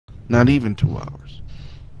Not even 2 hours.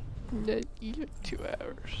 Not even 2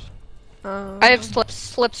 hours. I have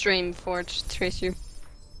slipstream for Tracer.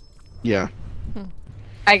 Yeah.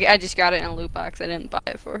 I just got it in a loot box. I didn't buy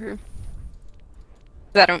it for her.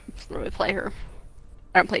 I don't really play her.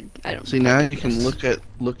 I don't. See, now you can look at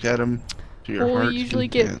them to your heart's we usually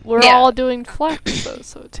content. we're all doing flex though,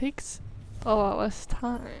 so it takes a lot less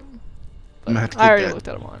time. I'm gonna have to I already get looked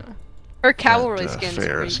at them on it. Her cavalry that, skin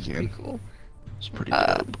is pretty cool. It's pretty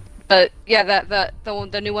good. But yeah,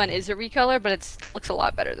 the new one is a recolor, but it looks a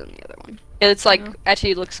lot better than the other one. It's like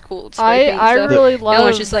actually looks cool. It's I really love. The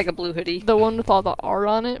one's just like a blue hoodie. The one with all the art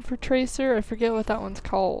on it for Tracer. I forget what that one's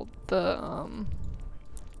called. The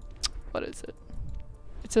what is it?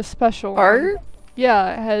 It's a special art. One.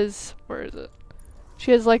 Yeah, it has. Where is it?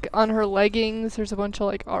 She has like on her leggings. There's a bunch of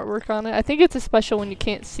like artwork on it. I think it's a special one you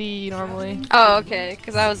can't see normally. Oh, okay.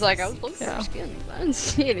 Because I was looking for skin. I didn't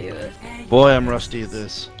see any of it. Boy, I'm rusty at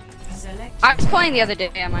this. I was playing the other day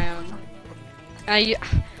on my own.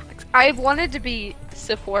 I wanted to be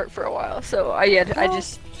support for a while, so I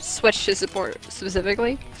just switched to support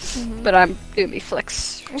specifically. But I'm gonna be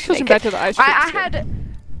flex. I'm switching back to the ice.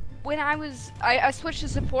 When I switched to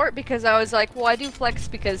support because I was like, well, I do flex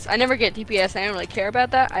because I never get DPS. I don't really care about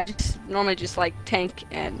that. I just normally just like tank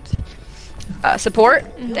and support.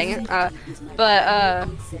 Dang it. But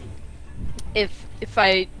if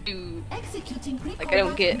I do, like, I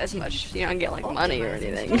don't get as much, I don't get like money or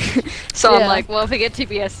anything. So I'm like, well, if I get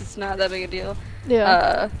TPS, it's not that big a deal.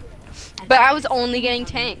 Yeah. But I was only getting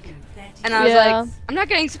tank, and I was like, I'm not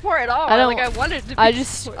getting support at all. I wanted to.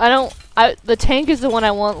 The tank is the one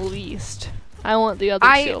I want least. I want the other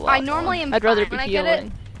two a lot I normally am. I'd rather be when healing. I get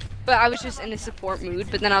it, but I was just in a support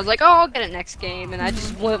mood. But then I was like, oh, I'll get it next game, and I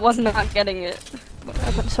just was not getting it.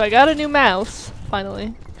 So I got a new mouse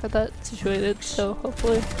finally. Got that situated, so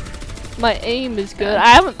hopefully my aim is good. I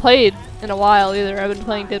haven't played in a while either. I've been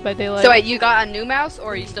playing Dead by Daylight. So wait, you got a new mouse,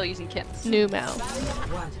 or are you still using Kim's? New mouse.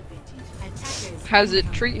 How's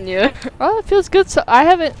it treating you? Well, it feels good. So I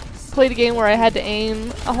haven't played a game where I had to aim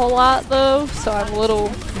a whole lot though, so I'm a little.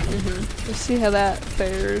 Let's see how that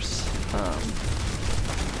fares.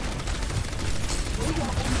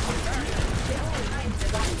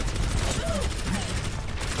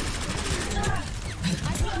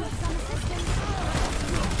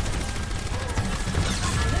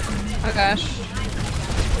 Oh gosh.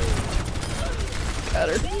 Got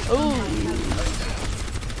her. Ooh.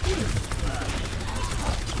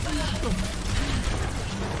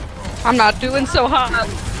 I'm not doing so hot.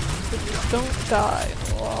 Just don't die.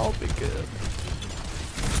 Well, I'll be good.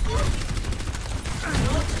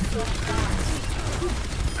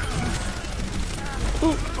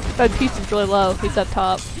 Ooh, that piece is really low. He's up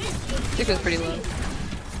top. Chico's pretty low.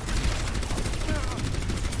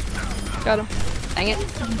 Got him. Dang it.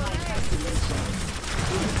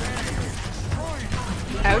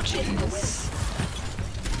 Ouchies.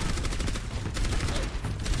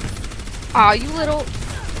 Aw, you little...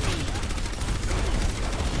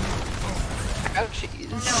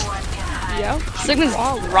 Ouchies. Yeah. Sigma's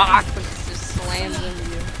rock when it just slams into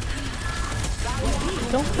you.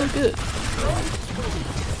 Don't feel good.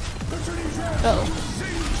 Uh-oh.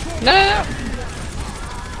 No!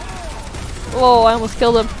 Whoa, I almost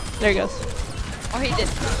killed him. There he goes. Oh, he did.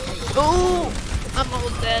 Oh! I'm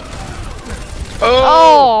almost dead.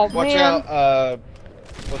 Oh, man. Watch out,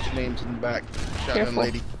 what's her name's in the back? Shotgun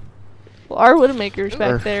lady. Well, our Widowmaker's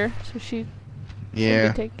back there, so she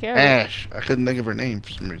can take care of Ash. I couldn't think of her name for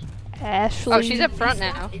some reason. Ashley. Oh, she's up front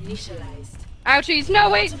now. Ouchies, no,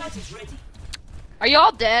 wait! Are you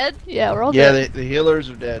all dead? Yeah, we're all dead. Yeah, the healers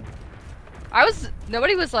are dead.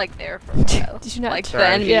 Nobody was like there for a while. Did you not? Like, the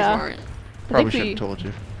enemies weren't. Probably should have told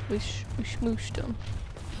you. We smooshed them.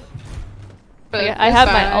 But yeah, I have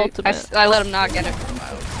my ultimate. I let him not get it for a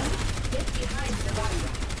while.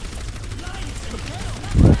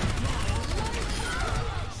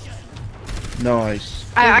 Nice.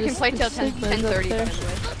 I can play till 10:30. By the way, I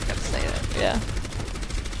just gotta say that. Yeah.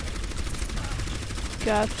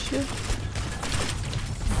 Gotcha.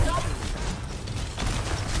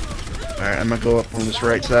 Alright, I'm gonna go up on this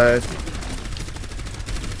right side.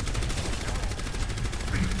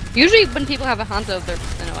 Usually when people have a Hanzo, they're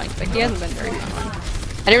annoying, but he hasn't been very fun.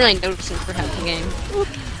 I didn't really notice him for half the game.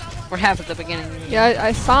 Or half of the beginning. Yeah,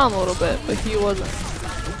 I saw him a little bit, but he wasn't.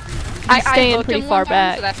 He's I staying pretty far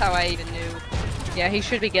back. So that's how I even knew. Yeah, he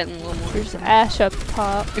should be getting a little more. There's Ash up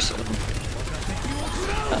top.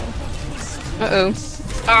 Uh-oh.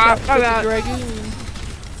 Ah, Dragoon.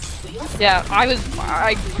 Yeah,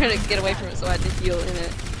 I couldn't get away from it, so I had to heal in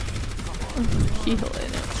it. Heal in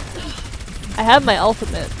it. I have my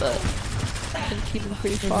ultimate, but been keeping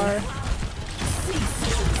pretty far.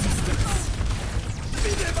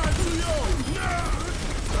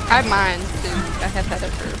 I have mine too. I have had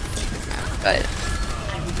it for, but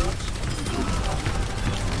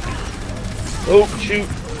Oh shoot!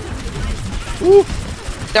 Woo!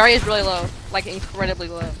 Daria's really low, like incredibly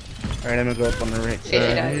low. All right, I'm gonna go up on the right side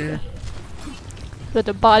Yeah. here. But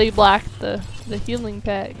the body black, the healing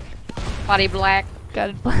pack. Body black.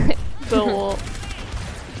 Got it black. Go.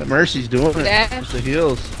 The Mercy's doing it. Dash. Just the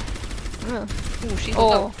heals. Oh. Ooh, she's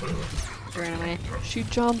Oh. She ran away. She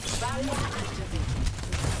jumped.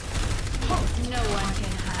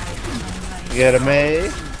 You got a May.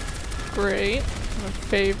 Great. My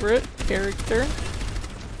favorite character.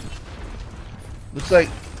 Looks like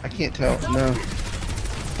I can't tell. No.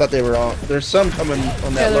 Thought they were all. There's some coming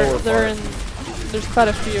on that lower they're part. there's quite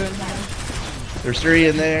a few in here. There's 3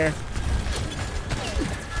 in there.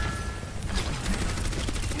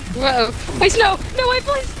 Whoa. Please no! No way,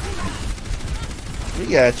 please! We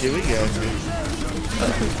got you. We got you.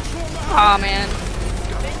 Aw, man.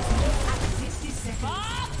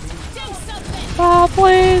 Oh,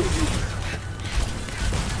 please!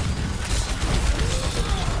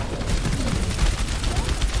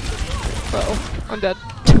 Uh-oh. I'm dead.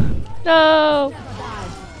 No!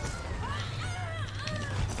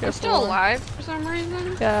 You're still alive for some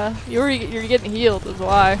reason? Yeah, you're getting healed is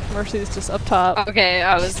why. Mercy's just up top. Okay,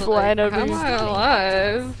 I was Just like, flying over how am you. I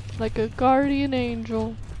alive? Like a guardian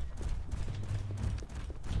angel.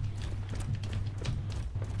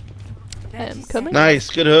 I am coming. Nice.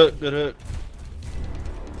 Good hook. Good hook.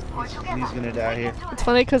 He's gonna die here. It's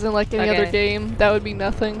funny because in like any other Okay. game, that would be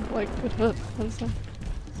nothing. Like, what is that?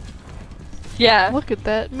 Yeah, Look at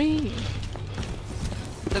that me.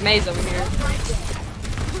 the maze over here.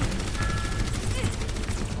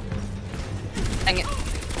 Dang it.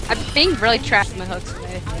 I'm being really trapped with my hooks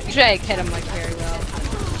today. Usually I hit them like very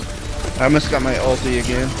well. I almost got my ulti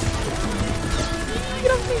again.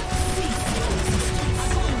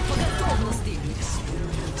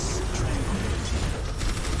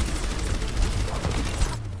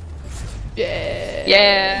 Yeah.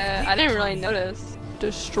 Yeah, I didn't really notice.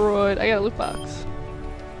 Destroyed. I got a loot box.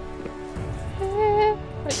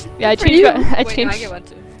 Yeah, I For changed. you. I Wait, no, I changed. get one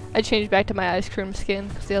too. I changed back to my ice cream skin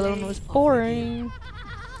because the other one was boring.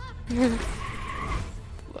 Wow.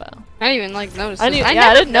 I didn't even like notice. I this.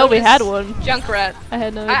 didn't know we had one. Junkrat. I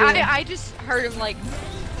had no idea. I just heard him like.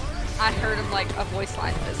 I heard him like a voice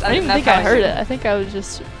line this. I didn't even know think how I heard knew. it. I think I was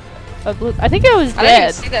just. I think I was I didn't even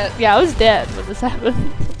dead. see that. Yeah, I was dead when this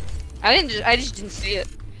happened. I just didn't see it.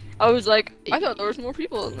 I was like, I thought there was more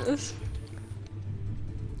people in this.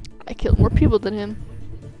 I killed more people than him.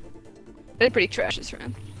 I did pretty trash this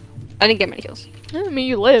round. I didn't get many kills. I mean,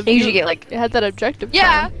 you lived. I usually get like. You had that objective.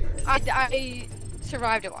 Yeah, time. I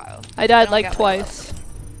survived a while. I died only like got, twice.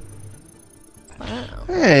 Wow.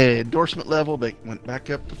 Hey, endorsement level went back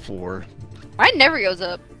up to 4. Mine never goes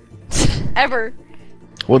up. Ever.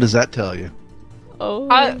 What does that tell you? Oh.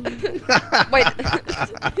 Wait.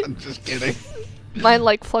 I'm just kidding. Mine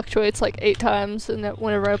like fluctuates like 8 times, and that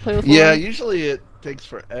whenever I play with. Yeah, Lauren. usually it takes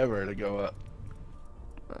forever to go up.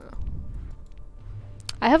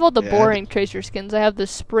 I have all the Yeah, boring tracer skins. I have the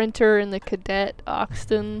Sprinter and the Cadet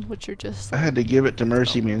Oxton, which are just. I had to give it to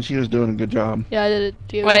Mercy, man. She was doing a good job. Yeah, I did it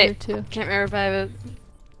the other Wait. too. Can't remember if I have it.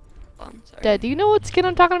 Sorry. Dad, do you know what skin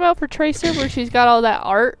I'm talking about for Tracer, where she's got all that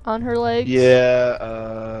art on her legs?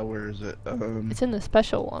 Yeah, where is it? It's in the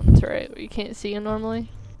special ones, right? Where you can't see them normally.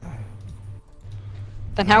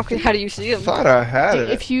 Then how do you see I them? thought I had it.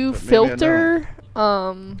 If you but maybe I don't. filter,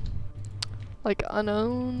 like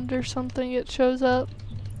unowned or something, it shows up.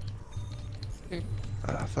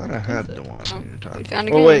 I thought I had it? the one Oh, you're talking we about. found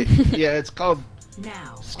a Oh game. wait, yeah, it's called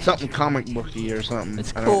Now, something comic booky or something.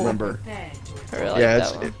 It's I cool. don't remember. prepared to I really like Yeah,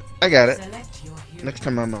 that one. I got it. select your hero. Next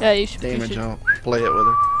time I'm Yeah, on you should damage, I'll play it with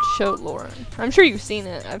her. show Lauren. I'm sure you've seen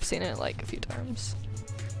it. I've seen it like a few times.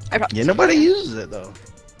 Yeah, nobody uses it though.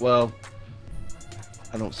 Well,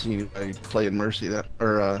 I don't see anybody playing Mercy that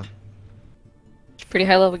or Pretty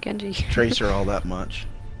high level Genji. Tracer all that much.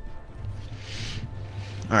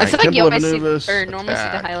 All I right, feel like you Temple of always see, Anubis. or normally see the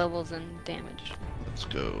attack. high levels and damage. Let's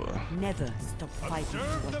go. Never stop fighting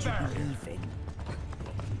for what you believe in.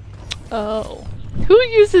 Oh. Who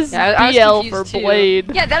uses Yeah, I was BL for confused, too.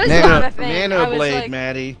 Blade? Yeah, that is not Nano, a thing. I Nano was Blade, like,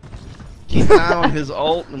 Maddie. Keep an eye on his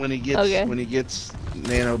ult when he gets Okay.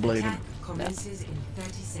 Nano Bladed. Attack commences in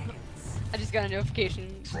 30 seconds. I just got a notification.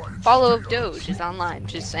 Follow of Doge is online,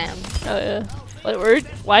 which is Sam. Oh yeah.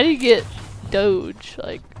 Why do you get Doge?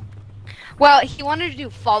 Like, Well, he wanted to do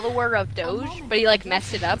follower of Doge, but he like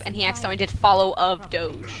messed it up and he accidentally did follow of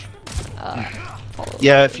Doge.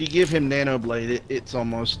 Yeah, if you give him Nano Blade, it's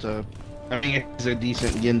almost I mean, he's a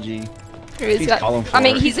decent Genji. Here, He's calling for I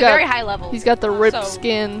mean, it. he's a got- very high level. He's got the ripped So-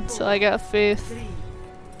 skin, so I got faith.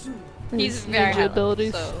 in He's his very ninja high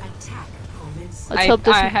abilities. level, so. Let's I- hope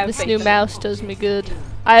I have this faith new in him. mouse does me good.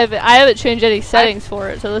 I haven't changed any settings for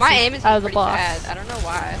it, so this My is aim is out of the pretty box. bad. I don't know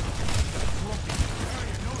why.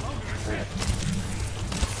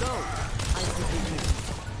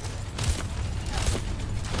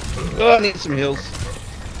 Oh, I need some heals.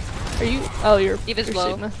 Are you? Oh, you're. Eva's you're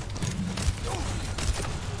low. Sigma.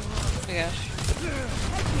 Oh my gosh.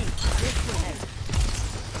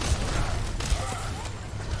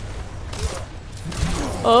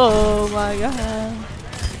 Oh my god.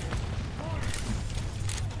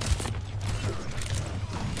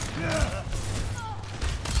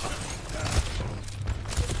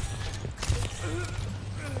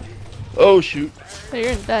 Oh shoot! Hey,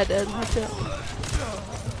 you're dead. Watch out.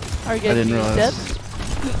 Are you I didn't dead? realize.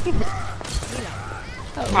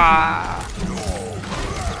 Ah.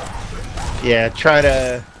 Yeah, try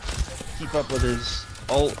to keep up with his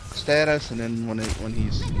ult status, and then when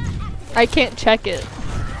he's I can't check it.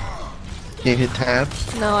 can't hit tab.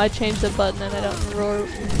 No, I changed the button and I don't remember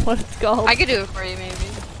what it's called. I could do it for you, maybe.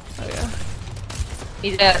 Oh yeah.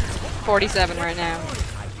 He's at 47 right now.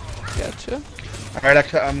 Gotcha. All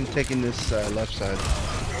right, I'm taking this left side.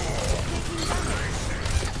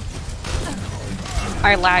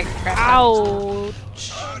 I lagged. Crap.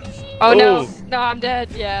 Ouch. Oh no. Ooh. No, I'm dead.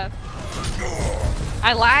 Yeah.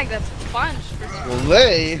 I lagged. That's a bunch. Well,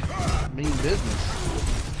 they mean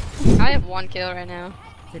business. I have 1 kill right now.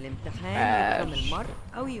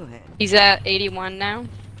 He's at 81 now.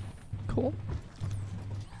 Cool.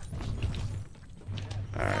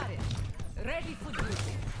 All right. Ready for duty.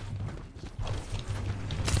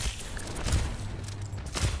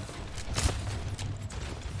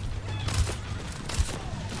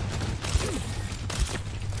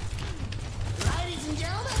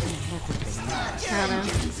 I don't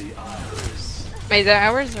know. Wait, is that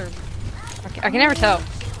ours or? I can never tell.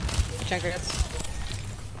 Junkers.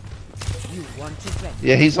 You want to bet?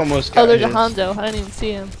 Yeah, he's almost. Oh, Got there's a his. Hanzo. I didn't even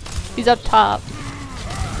see him. He's up top.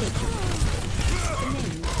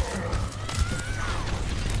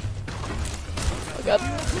 Oh god.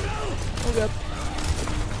 Oh god.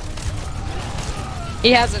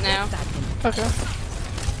 He has it now. Okay.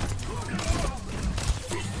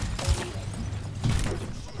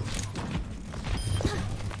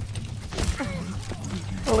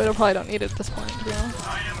 Oh wait, I probably don't need it at this point, to be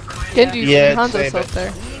honest. Genji's Yeah, and Hanzo's save up it.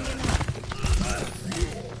 there.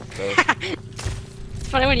 It's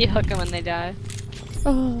funny when you hook them when they die.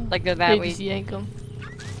 Oh, Like they're they that just weak. yank them.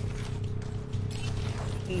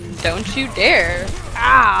 Don't you dare.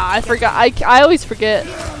 Ah, I forgot. I always forget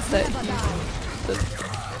that the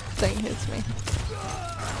thing hits me.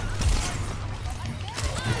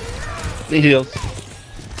 He heals.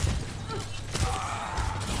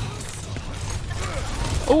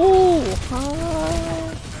 Ooh.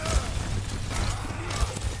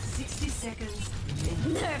 60 seconds.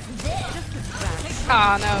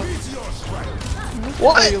 Oh no.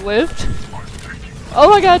 What? Oh, you lived? Oh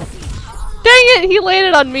my god. Dang it! He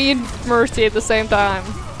landed on me and Mercy at the same time.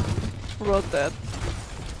 We're both dead.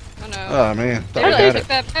 Oh no. Oh man, thought They I really had took it.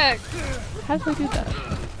 that back. How did I do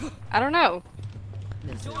that? I don't know.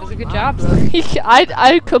 It was a good job though.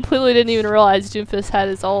 I completely didn't even realize Doomfist had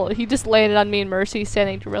his ult. He just landed on me and Mercy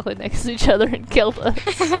standing directly next to each other and killed us.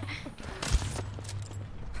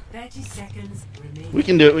 30 seconds remaining. We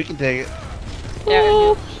can do it. We can take it. Yeah.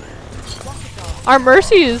 Ooh. Our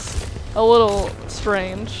Mercy is a little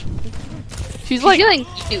strange. She's like, feeling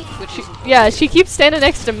cute, which is yeah, she keeps standing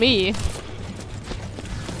next to me.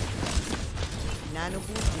 Nano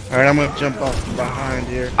boost. All right, I'm gonna jump off behind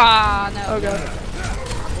here. no. Oh god.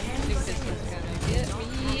 Doomfist is gonna get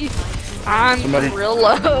me. I'm Somebody- real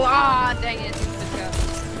low. Ah, dang it.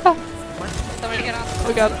 Doomfist got me. Somebody get off.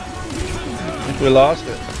 Oh god. I think we lost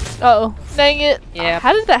it. Uh oh. Dang it. Yeah.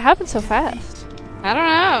 How did that happen so fast? I don't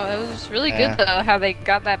know. It was really Yeah. good though, how they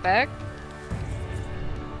got that back.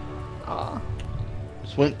 Aw.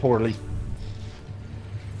 This went poorly.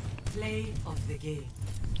 Play of the game.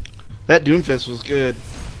 That Doomfist was good.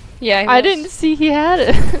 Yeah, he I was. didn't see he had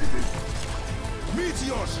it.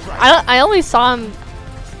 I only saw him.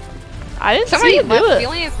 I didn't Somebody see him left. do We it.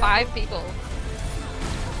 only have 5 people.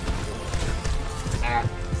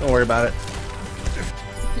 Don't worry about it.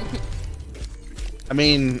 I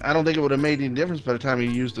mean, I don't think it would have made any difference by the time he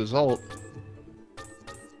used his ult.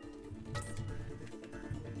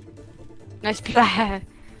 Nice play.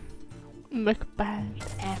 McBad.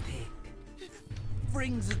 Epic.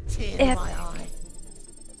 Brings a tear Epic. to my eye.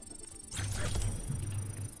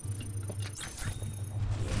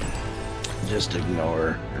 Just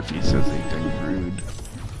ignore if he says anything rude.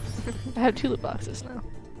 I have 2 loot boxes now.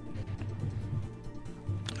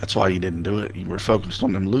 That's why you didn't do it. You were focused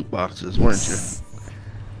on them loot boxes, weren't you?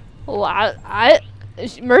 Well,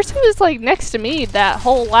 Mercy was like next to me that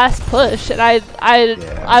whole last push, and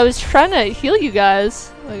I was trying to heal you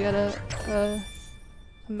guys. I got a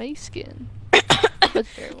mace skin.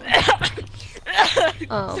 That's terrible.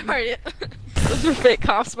 Sorry. Those were fake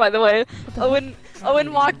coughs, by the way.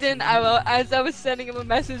 Owen walked in as I was sending him a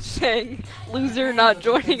message saying, "Loser not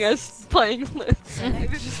joining us playing list." It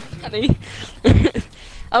was just funny.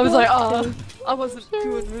 I was like, oh, I wasn't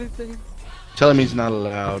doing anything. Tell him he's not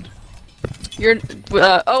allowed. You're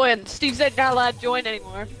Owen. Steve said not allowed to join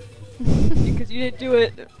anymore because you didn't do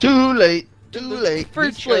it. Too late. Too late.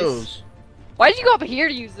 First He place. chose. Why did you go up here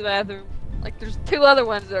to use the bathroom? Like, there's 2 other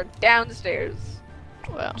ones that are downstairs.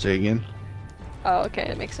 Wow. Say again. Oh, okay,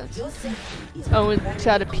 that makes sense. Oh, and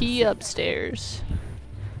got to pee upstairs.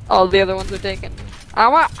 All the other ones are taken. I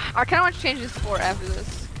kind of want to change this sport after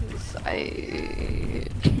this, cause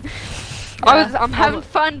I'm having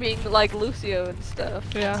fun being like Lucio and stuff.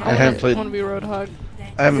 Yeah, I haven't played- want to be Roadhog.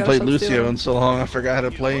 I haven't gotta played stop Lucio stealing. in so long. I forgot how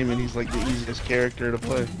to play him, and he's like the easiest character to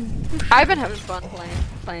play. I've been having fun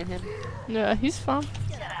playing him. Yeah, he's fun.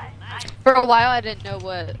 For a while, I didn't know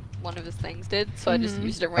what one of his things did, so I just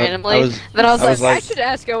used it randomly. I was then I was like, I like- should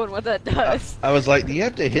ask Owen what that does. I was like, do you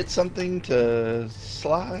have to hit something to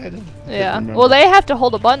slide? Yeah. Couldn't Well, remember. they have to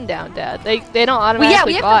hold a button down, Dad. They don't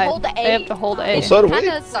automatically we have to glide. hold the They have A. to hold A. Well, so do we.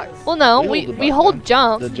 Kinda sucks. Well, no, We we hold the we button hold down.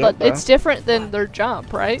 jump, The but jump it's down. different than their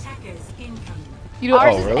jump, right? Attackers incoming. You do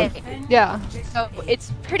Ours Oh, is really? A. Yeah. So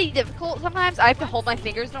it's pretty difficult sometimes. I have to hold my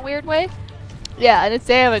fingers in a weird way. Yeah, and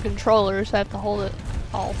they have a controller, so I have to hold it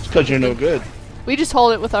all. Because you're no good. We just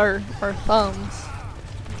hold it with our thumbs.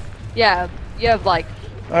 Yeah, you have like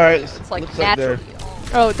All right, it's like looks like naturally.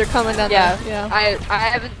 they're. Oh, they're coming down Yeah, there. Yeah.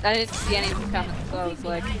 I didn't see any of them coming, so I was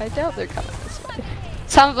like, I doubt they're coming this way.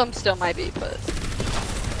 Some of them still might be, but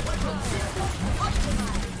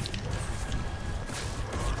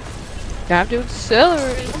I'm doing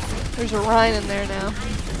celery. There's a Rhine in there now.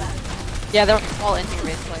 yeah, they're all in here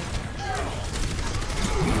basically.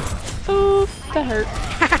 Ooh, that hurt.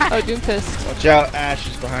 Oh, Doom pissed. Watch out, Ash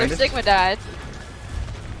is Their behind us. Sigma died.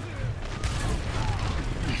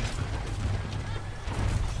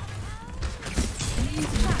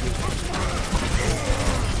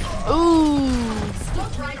 Ooh.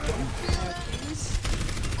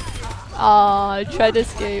 Aw, I tried to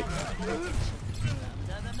escape.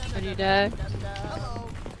 When you die.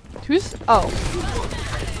 Who's? Oh.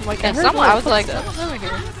 I'm like, And heard someone, little I was like, footsteps. someone's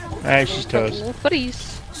over here. Ash is toast. Little footies.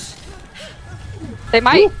 They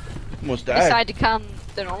might Almost died. decide to come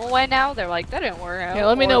the normal way now. They're like, that didn't work out. Yeah,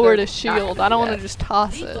 let me or know where they're to not shield. gonna I don't do want to that. just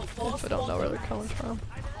toss it if I don't know where they're coming from.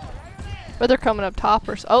 But they're coming up top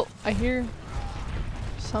or oh, I hear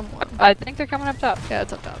someone. I think they're coming up top. Yeah,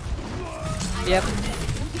 it's up top. Yep.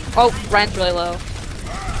 Oh, Ryan's really low.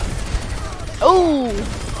 Oh,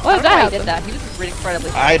 what did I that did happen? that. He was really incredibly.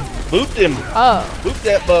 I booped him. Oh, Booped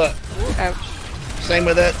that butt. Ouch. Same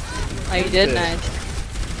with that. Oh, you did Yeah. nice.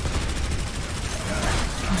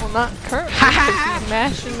 well, not currently because he's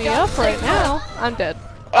mashing me up right now. I'm dead.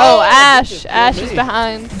 Oh, Oh, Ash. Doomfist Ash got is me.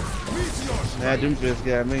 behind. Nah, Doomfist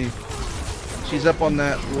got me. She's up on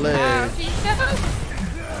that ledge.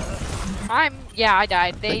 Yeah, I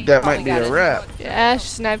died. I They think that might probably be got a it. wrap. Yeah, Ash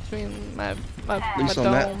sniped me in my At least my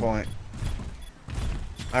on that dome. point.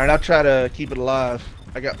 Alright, I'll try to keep it alive.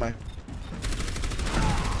 I got my.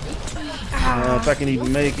 If I can even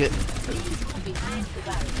make it.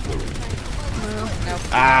 Nope.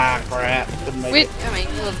 Ah, crap. Couldn't make Wait, it. I mean,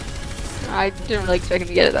 well, I didn't really expect him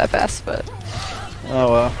to get it that fast, but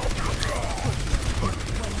Oh well.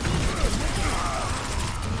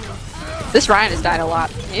 this Ryan has died a lot.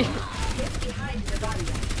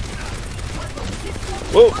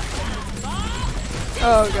 Whoa.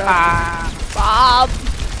 Oh god. Ah, Bob.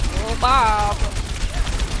 oh Bob.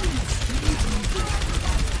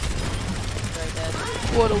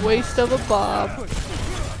 What a waste of a Bob.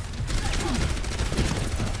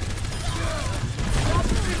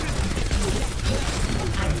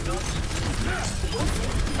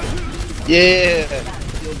 Yeah.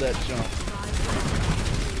 Killed that jump.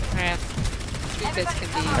 Man, this can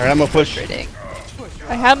be Alright, I'm gonna push. frustrating.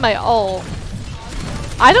 I have my ult.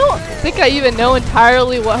 I don't think I even know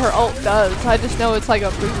entirely what her ult does. I just know it's like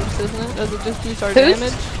a boost, isn't it? Does it just boost our Whose?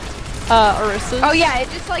 damage? Orisa's. Oh yeah, it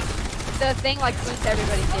just like the thing like boosts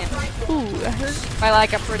everybody's damage Ooh, that hurt. by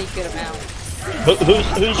like a pretty good amount.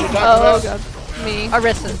 Who's you talking Oh about? god. Me.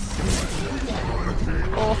 Orisa's.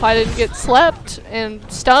 Well, if I didn't get slept and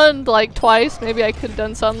stunned like twice, maybe I could have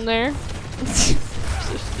done something there.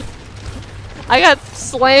 I got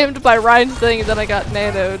slammed by Ryan's thing and then I got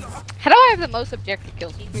nanoed. How do I have the most objective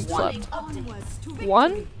kills? Slept.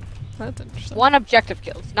 One? That's interesting. One objective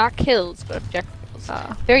kills. Not kills, but objective kills.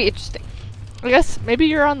 Very interesting. I guess maybe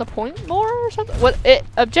you're on the point more or something?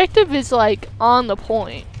 Objective is like on the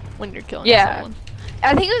point when you're killing someone.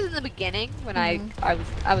 I think it was in the beginning when I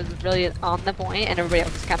was really on the point and everybody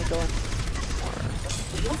else was kind of going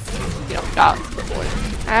more, you know, got the point.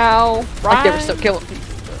 Ow. Like they were still killing people.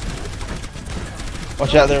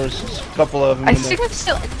 Watch out, there was a couple of them. I think I'm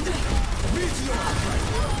still.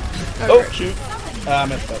 Oh shoot! I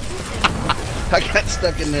messed up. I got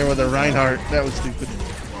stuck in there with a Reinhardt. That was stupid.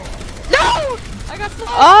 No! I got stuck.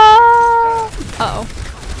 Oh! Uh-oh.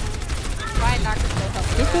 Ryan knocked himself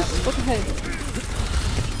out. Lucas, look ahead.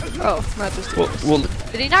 Oh, not just Well,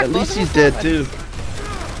 Did he knock at both least of he's them? dead too.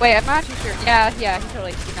 Wait, I'm not too sure. Yeah, he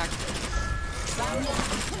totally he knocked him.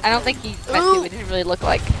 I don't think he meant to. It didn't really look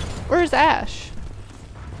like. Where's Ash?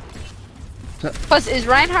 Plus, is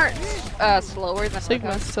Reinhardt slower than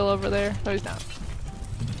Sigma's still over there. No, he's not. Is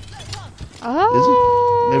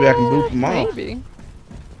Oh, he? Maybe I can boop him off. Maybe.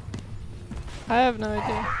 I have no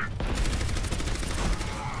idea.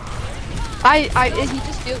 He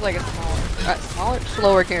just feels like a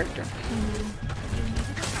slower character.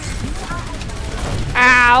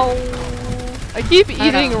 Ow! I keep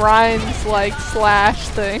eating Ryan's like slash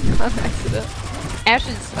thing on accident. Ash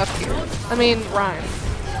is up here. I mean Ryan.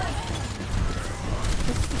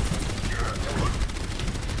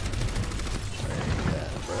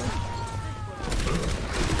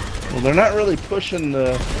 Well, they're not really pushing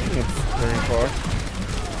the thing very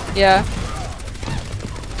far. Yeah.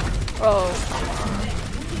 Oh.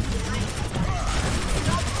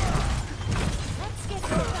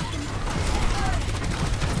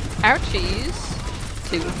 Ouchies.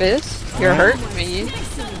 Two fists. You're hurting me.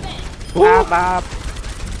 Ooh. Bob.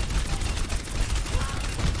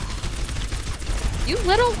 You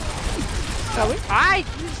little. I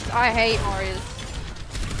hate Marius.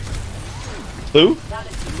 Who?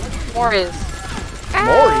 Marius.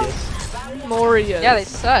 Morius. Morius. Yeah, they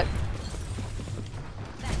suck.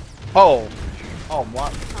 Oh. Oh,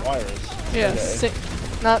 Wirus. Yeah, Okay.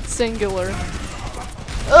 not singular.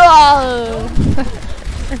 Ugh!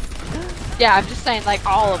 Yeah, I'm just saying like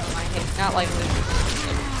all of them I hate, not like this.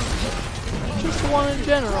 Just one in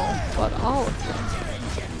general, but all of them.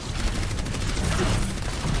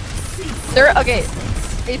 They're okay.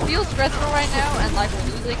 It feels stressful right now and like we're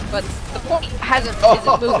losing, but the point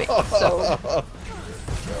isn't moving, so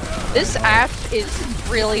this Ash is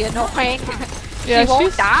really annoying. Yeah, she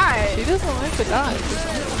won't die. She doesn't like to die.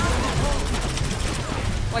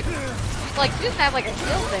 Like she doesn't have like a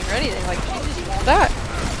kill thing or anything. Like she just won't die.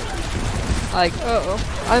 Like Uh-oh.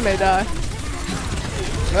 I may die.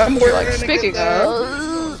 I'm like trying to speaking get there.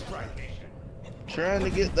 of. Trying to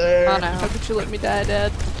get there. Oh no. How could you let me die,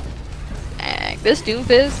 Dad? Dang, this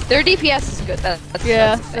Doomfist, their DPS is good. That's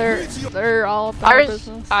Yeah, that's the thing. they're all about our Ours,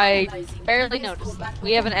 business. I barely noticed that.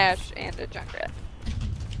 We have an Ash and a Junkrat.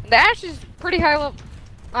 The Ash is pretty high level.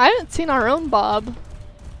 I haven't seen our own Bob.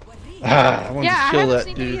 Ah, I want Yeah, to I kill haven't that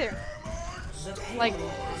seen dude. it either. Like,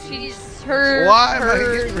 she's her. Why am I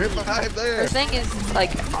her, getting ripped behind her there? thing is like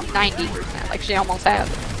 90%. Like she almost has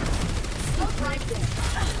it.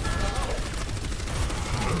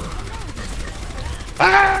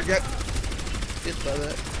 Ah, got hit by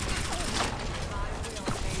that.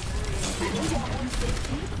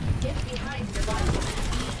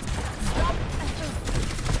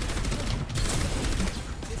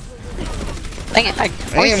 Dang it! I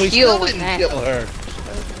Man, we heal still with didn't that. kill her.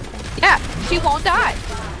 Yeah, she won't die.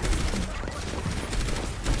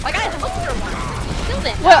 Like I hooked her once. She still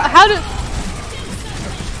didn't. Well, die. how did... I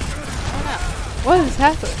What has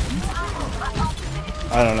happened?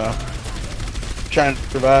 I don't know. Trying to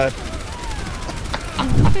survive.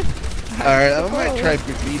 Alright, I might try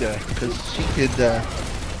Pepita, because she could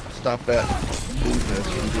stop that Doomfist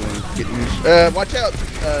from getting watch out,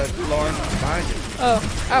 Lauren, behind you. Oh. don't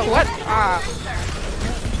know. Oh, what? Ah.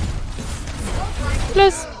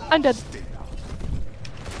 Plus, I'm dead.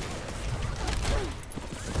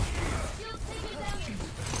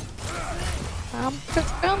 I'm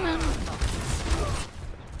filming.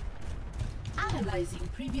 Analyzing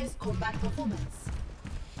previous combat performance.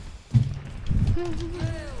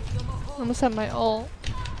 I almost have my ult.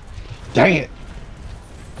 Dang it.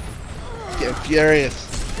 Get furious.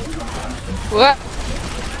 What?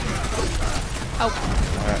 Oh.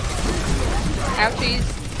 Alright.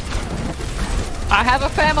 Ouchies. I have a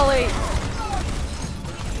family.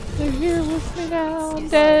 They're here with me now. I'm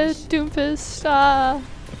dead. Doomfist.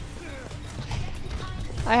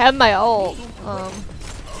 I have my ult. Uh-oh.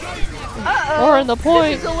 More in the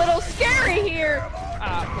point. This is a little scary here.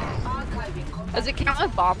 Does it count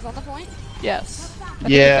with bombs on the point? Yes. I think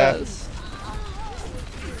Yeah. it does.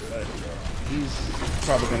 But he's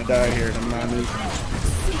probably gonna die here in a minute.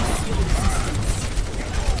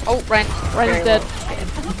 Oh, Ren. Ren's dead.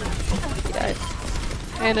 Yeah.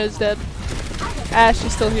 Anna's dead. Ash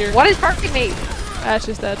is still here. What is hurting me? Ash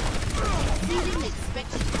is dead.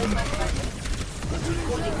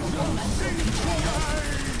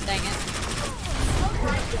 Dang it.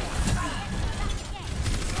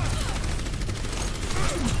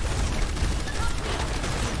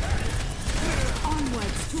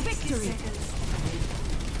 Onwards to victory.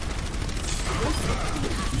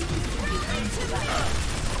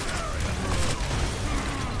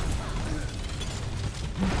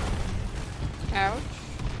 Ouch.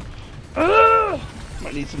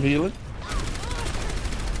 Might need some healing.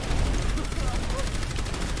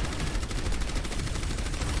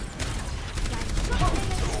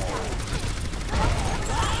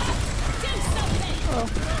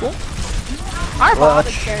 Our bot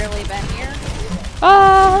Watch. has barely been here.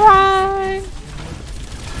 Alright.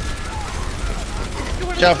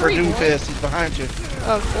 Watch out for Doomfist, he's behind you.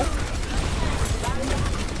 Oh, cool.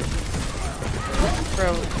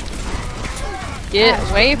 Bro. Get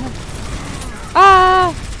away.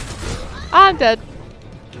 Ah! I'm dead.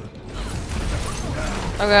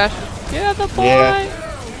 Oh gosh. Get the point. Yeah.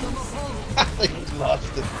 He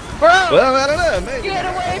lost it. Bro! Well, I don't know, maybe. Get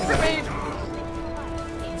away from me!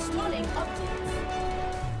 Installing updates.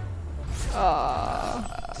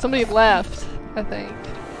 Somebody left, I think.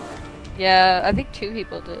 Yeah, I think 2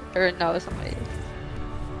 people did. Or no, somebody.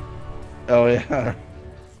 Oh yeah.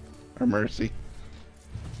 Or Mercy.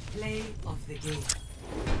 Play of the game.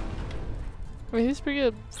 I mean, he's pretty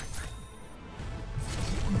good.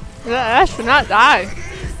 Ash would not die.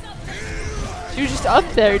 She was just up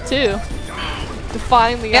there, too.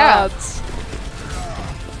 Defying the Yeah. odds.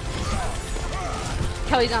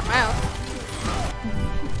 Kelly's on my own.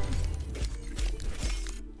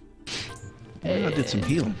 I did some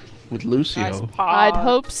healing with Lucio. I'd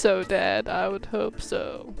hope so, Dad. I would hope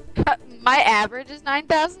so. My average is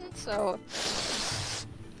 9,000, so.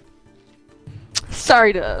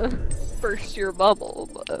 Sorry to burst your bubble,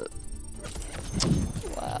 but.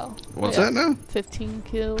 Wow. What's Yeah. that now? 15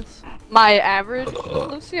 kills. My average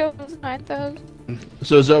Lucio is 9,000.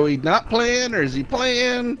 So is Zoe not playing, or is he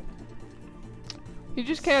playing? You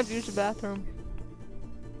just can't use the bathroom.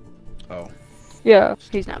 Oh. Yeah,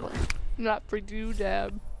 he's not playing. Not for you,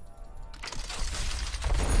 Dad.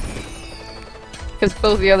 Because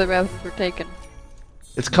both the other bathrooms were taken.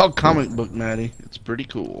 It's called Comic Book, Maddie. It's pretty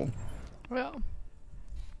cool. Well,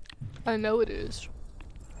 I know it is.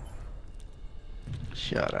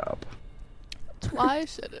 Shut up. That's why I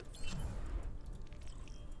said it.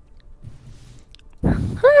 I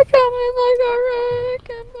come in like a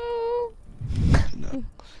wrecking ball. No.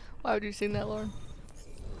 Why would you sing that, Lauren?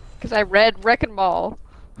 Because I read Wrecking Ball.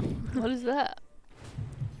 What is that?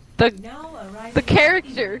 Now arriving The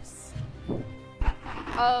character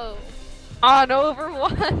Oh. on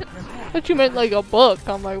Overwatch. I thought you meant like a book.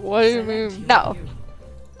 I'm like, what do you mean? No.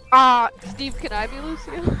 Steve, can I be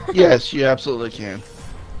Lucio? Yes, you absolutely can.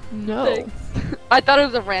 No. Thanks. I thought it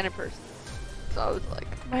was a random person. So I was like,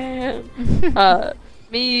 man.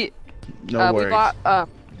 Me, No we worries. bought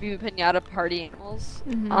Viva Pinata Party Animals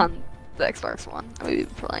on the Xbox One. And we've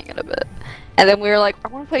been playing it a bit. And then we were like, I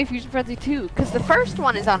want to play Fusion Frenzy 2. Because the first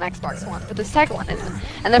one is on Xbox One, but the second one isn't.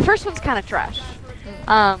 And the first one's kind of trash.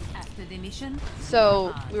 after the mission.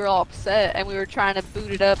 So we were all upset and we were trying to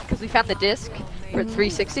boot it up because we found the disc for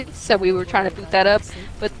 360. So we were trying to boot that up,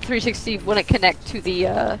 but 360 wouldn't connect to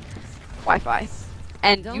the Wi-Fi.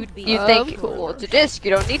 And you think, well, it's a disc, you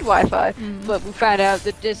don't need Wi-Fi. But we found out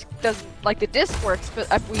the disc doesn't, like the disc works, but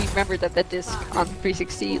we remembered that the disc on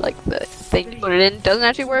 360, like the thing you put it in, doesn't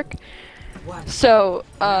actually work. So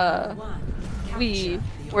we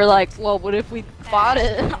were like, well, what if we bought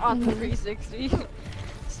it on the 360?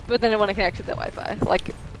 But then it wouldn't connect to the Wi-Fi.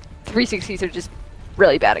 Like 360s are just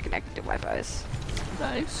really bad at connecting to Wi-Fi's.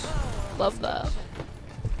 Nice. Love that.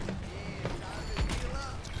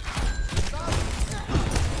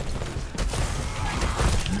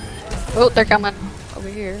 Oh, they're coming over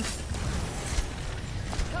here.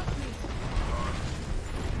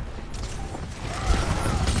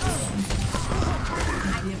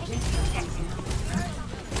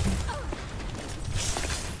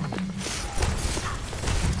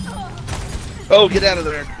 Oh, get out of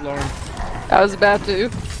there, Lauren. I was about to.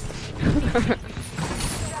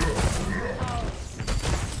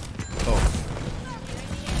 Oh.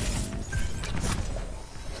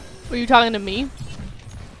 Were you talking to me?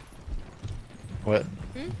 What?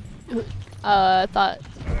 I thought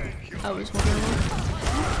I was wondering.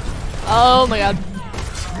 Oh my god.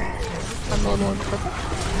 I'm the only one purple.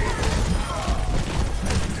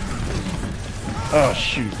 Oh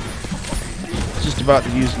shoot. Just about to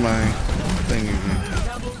use my thing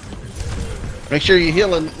again. Make sure you're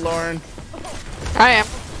healing, Lauren. I am.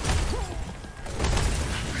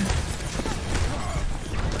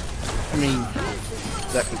 I mean,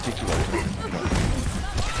 that particular.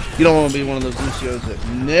 You don't want to be one of those Lucios that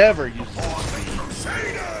never uses his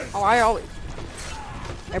speed. Oh, I always.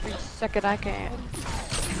 Every second I can.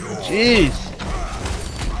 Jeez.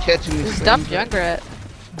 Catching these This things dumb up. Junkrat.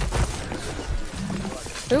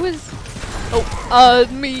 Who is? Oh,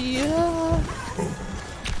 me.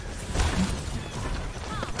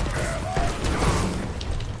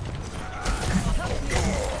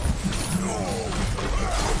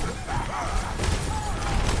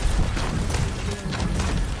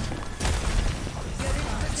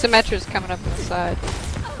 Symmetra's coming up on the side.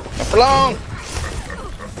 Not for long.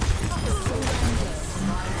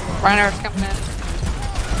 Reinhardt's coming in.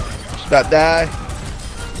 Just about to die.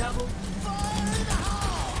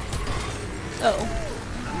 Oh.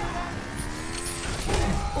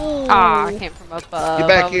 Oh. Ah, I came from above. Get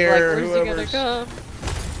back I was here, like, where's he gonna whoever's- come?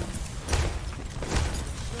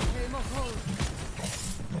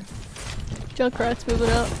 Junkrat's moving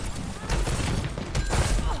up.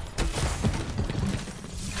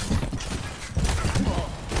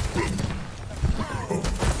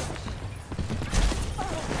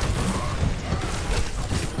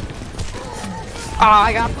 Ah,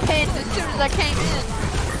 I got pinned as soon as I came in.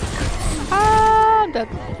 Ah, I'm dead.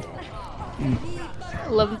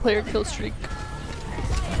 11 player kill streak.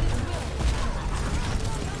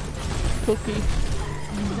 Cookie.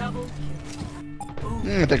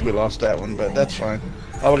 I think we lost that one, but that's fine.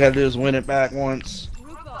 All we gotta do is win it back once.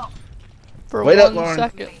 For Wait up, 1 Lauren.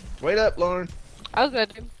 second. Wait up, Lauren. I was gonna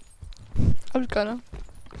do. I was gonna.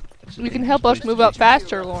 You can help us move up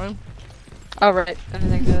faster, Lauren. Oh right, I didn't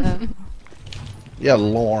think of that. Yeah,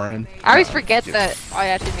 Lauren. I always forget that I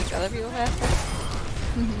actually make other people faster.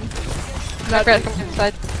 Junkrat coming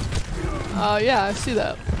inside. Yeah, I see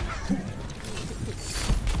that.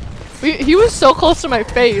 He was so close to my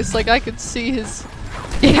face, like I could see his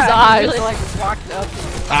Yeah, eyes. he really like walked up.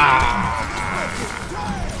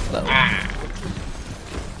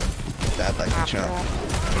 I'd like to jump.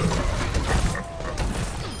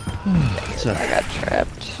 Sorry. I got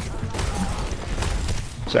trapped.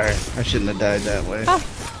 Sorry, I shouldn't have died that way. Ah,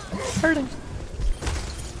 hurting.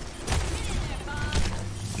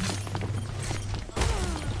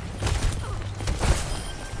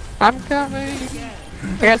 I'm coming.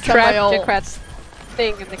 I got Got my trapped. ult. Junkrat's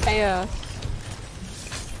thing in the chaos.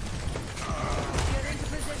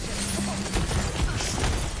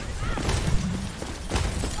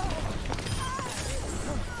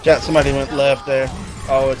 Chat, somebody went left there.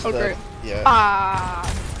 Oh, it's Oh, the great. yeah. Ah,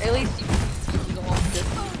 at least you launched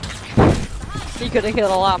it. He could have hit a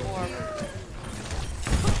lot more.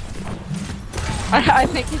 I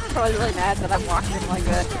think he's probably really mad that I'm walking him like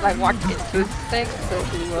that. I walked into his thing, so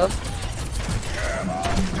he will.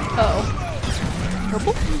 Uh-oh.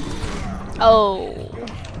 Purple? Oh.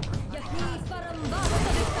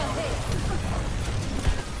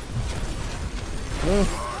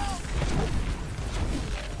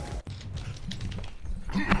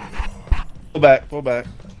 Pull back, pull back.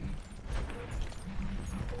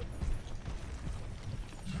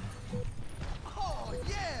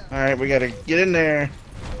 Alright, we gotta get in there.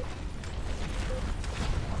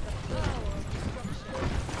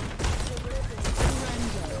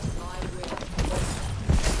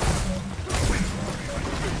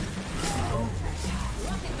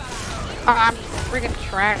 I'm freaking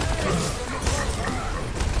trapped.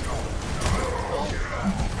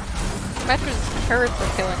 Metra's turrets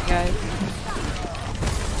are killing you guys.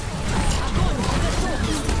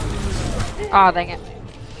 Aw, dang it.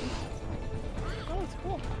 Oh, it's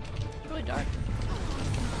cool. It's really dark.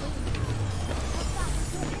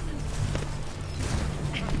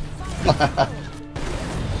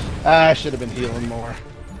 I should have been healing more.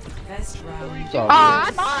 Best round. It's all Aw,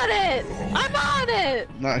 good. I'm on it! I'm on it!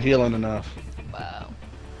 Not healing enough. Wow.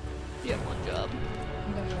 You have one job.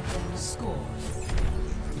 Score.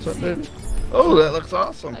 What's up, dude? Oh, that looks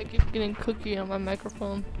awesome. I keep getting cookie on my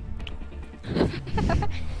microphone.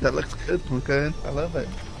 That looks good, okay? I love it.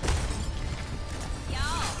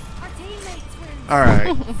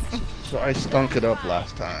 Alright. So I stunk it up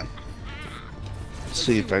last time. Let's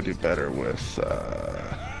see if I do better with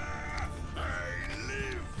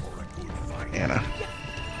Anna.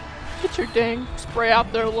 Get your dang spray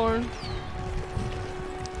out there, Lauren.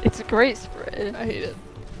 It's a great spray. I hate it.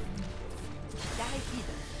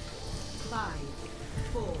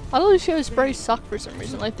 All those shows sprays suck for some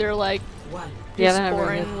reason. Like they're like Yeah, just they're not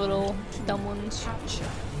very boring good. little dumb ones.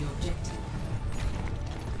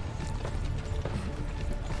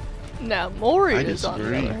 Now Mori I is on the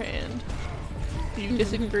disagree. other hand. You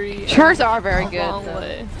disagree? Hers are very a good. long though.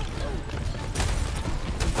 way.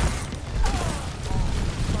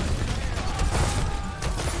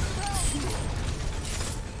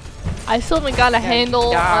 I still haven't got a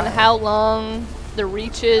handle on how long the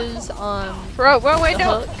reach is on. Bro, wait, The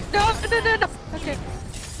no. hook. No. Okay.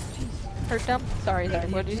 Hurt them? Sorry.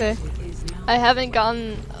 What did you say? I haven't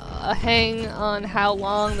gotten a hang on how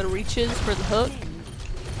long the reach is for the hook.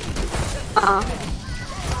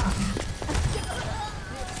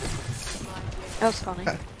 That was funny.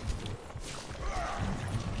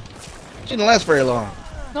 She didn't last very long.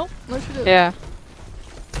 Nope, no she didn't. Yeah.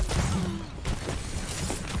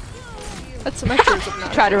 That's Symmetra's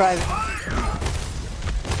obnoxious. Try to ride it.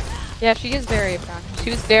 Yeah, she is very obnoxious. She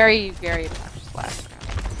was very, very obnoxious last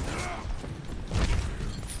round.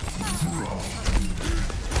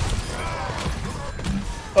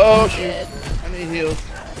 Oh shit. I need heals.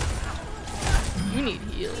 You need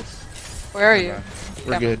heals. Where are you?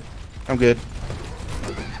 We're Yeah. good. I'm good.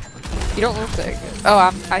 You don't look very good. Oh,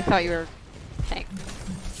 I thought you were tank.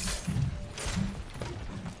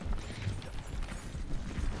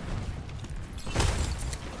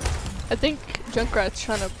 I think Junkrat's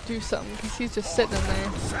trying to do something because he's just sitting in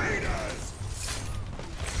there.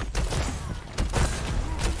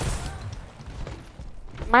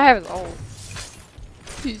 Might have his ult.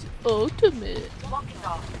 He's ultimate.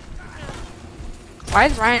 Why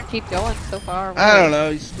does Ryan keep going so far away? I don't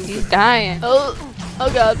know. He's He's stupid. dying. Oh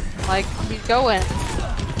god. Like, he's going.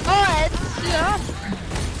 Oh, it's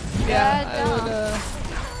Yeah, God, I would,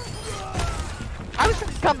 I was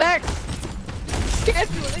trying to come back.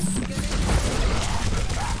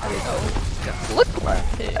 Look like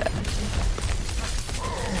yeah.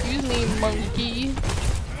 Excuse me, monkey.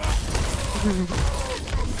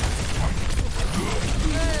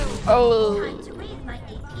 Oh.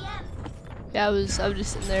 Yeah, I was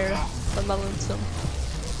just sitting there funneling some.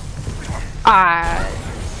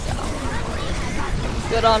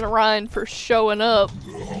 Good on Ryan for showing up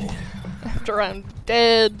after I'm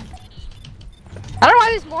dead. I don't know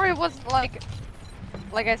why this Moria wasn't like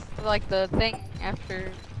I said, like the thing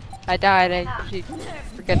after I died. I usually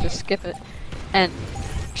forget to skip it, and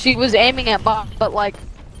she was aiming at Bob, but like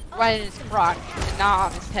right in his crotch and not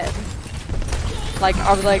on his head. Like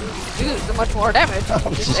I was like, dude, so much more damage. I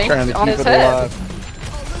was just aimed trying to on keep his it head. alive.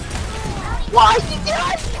 Why did you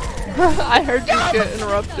I heard you get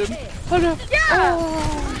interrupted. Oh no. Yeah.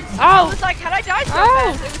 Oh. I was like, how'd I die so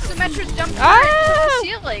Ow. fast? It was Symmetra's jumping Ah. to the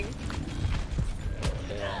ceiling.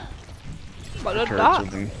 About to Turrets die.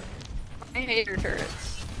 with me. I hate her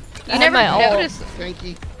turrets. I You had never my ult. noticed. Thank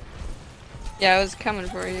you. Yeah, I was coming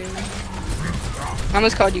for you. I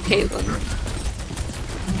almost called you Caitlyn.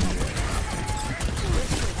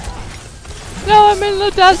 No, I'm in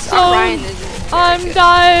the death Ryan zone. isn't very I'm good.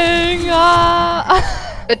 dying. Ah.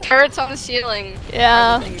 The turrets on the ceiling.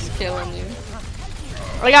 Yeah. Everything's killing you.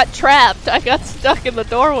 I got trapped. I got stuck in the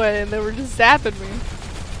doorway and they were just zapping me.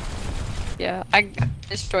 Yeah, I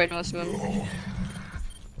destroyed most of them.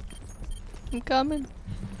 I'm coming.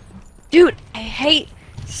 Dude, I hate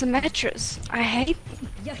Symmetras. I hate.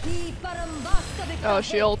 Oh,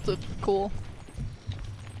 she ulted. Cool.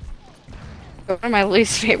 One of my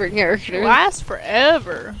least favorite characters. Lasts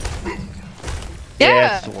forever.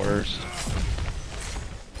 Yeah. It's the worst.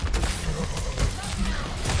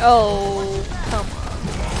 Oh, come on.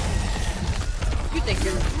 You think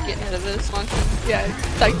you're getting out of this monkey? Yeah, you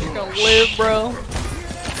think you're gonna live, bro?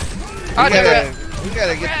 Oh, We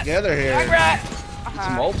gotta get together here.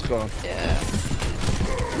 Some ult's going. Yeah.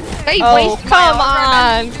 They Oh, wasted my come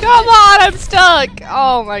armor. on. Come on, I'm stuck.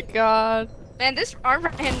 Oh my god. Man, this armor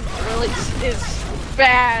hand really is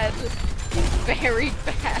bad. Very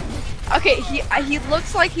bad. Okay, he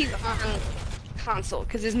looks like he's on console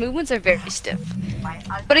because his movements are very stiff.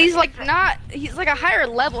 But he's like not. He's like a higher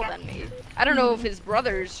level than me. I don't know if his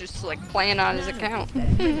brother's just like playing on his account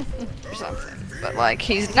or something. But like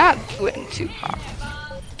he's not doing too hot.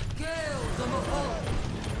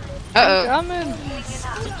 Uh Coming.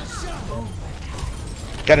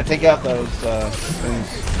 Gotta take out those things.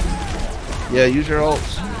 Yeah, use your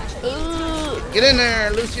ults. Get in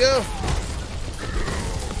there, Lucio.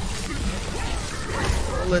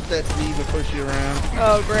 Don't let that diva push you around.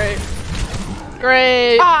 Oh, great.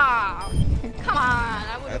 Great. Ah, come on!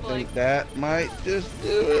 I would I have like. think that might just do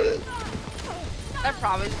it. That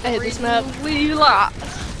probably is I hate the this reason map. we lost.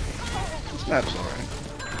 This map's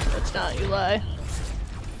alright. It's not, you lie.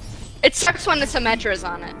 It sucks when the Symmetra's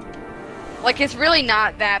on it. Like, it's really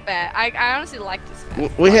not that bad. I honestly like this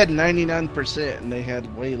map. We had 99% and they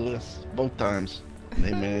had way less both times. And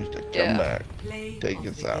they managed to come Yeah. back, Play take of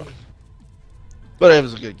us the out. day. But it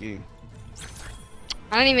was a good game.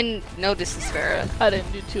 I don't even know this is Farah. I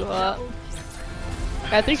didn't do too hot.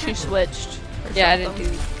 I think she switched. Or Yeah,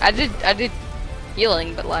 something. I did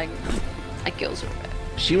healing, but like, my kills were bad.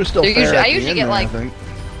 She was still They're fair usually- at I the usually end get, there, like- I think.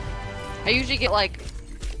 I usually get like.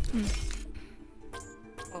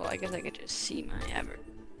 Well, I guess I could just see my average.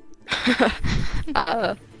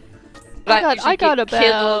 But I usually got get about-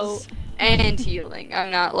 kills and healing.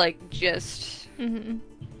 I'm not like just Mm-hmm.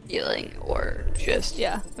 healing or just.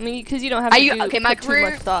 Yeah, I mean, because you don't have to do, okay, my put career-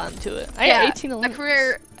 too much thought into it. I Yeah, got 18 the alerts.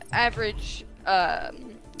 career average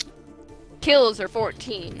kills are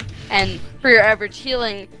 14, and career average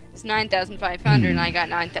healing is 9,500, and I got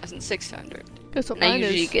 9,600. Guess what And I mine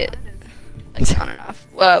usually is. get like on and off.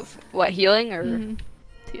 What healing or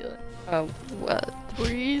Healing. what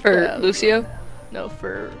 3,000. for Lucio? No,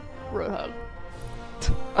 for Roadhog.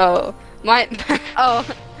 Oh, mine.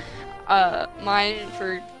 Mine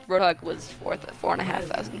for Roadhog was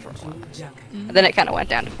 4,500 for a while. Jungle. And then it kind of went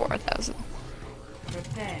down to 4,000.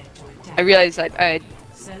 Prepare to attack. I realized I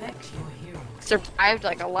Select your hero. survived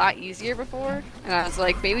like a lot easier before, and I was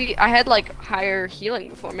like, maybe I had like higher healing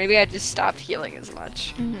before. Maybe I just stopped healing as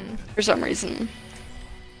much for some reason.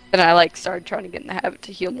 Then I like started trying to get in the habit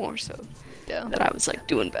to heal more, so Yeah. then I was like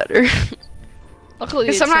doing better. Luckily,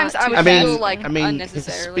 Because it's sometimes not I too would I mean, feel like his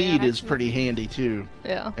unnecessarily. speed is active. pretty handy too,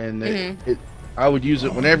 Yeah. and Mhm. I would use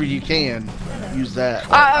it whenever you can. Use that.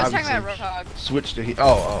 I was talking Obviously, about Roadhog. switch to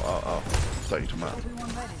oh. Thought you were talking about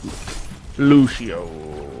Lucio.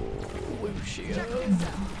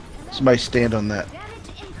 Somebody stand on that.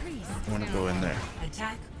 I want to go in there.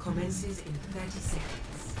 Attack commences in 30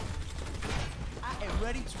 seconds.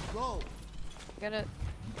 Gotta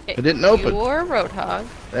It didn't open. Your Roadhog,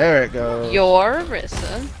 There it goes. your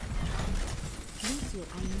Rissa. Lucio,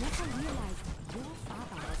 I never realized your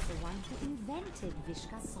father was the one who invented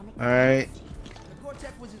Vishka's sonic. All right.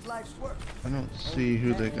 I don't see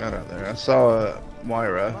who they got out there. I saw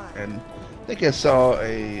Moira, and I think I saw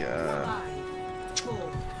a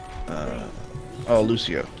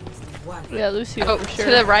Lucio. One. Yeah, Lucio Oh, for sure.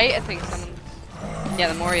 to the right, I think someone. Yeah,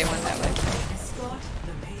 the Moria went that way. Escort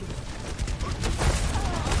the payload.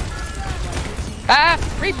 Ah,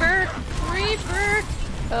 Reaper! Reaper!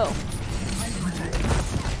 Oh.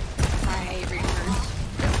 I hate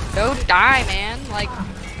Reapers. Go die, man. Like,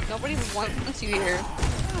 nobody wants you here.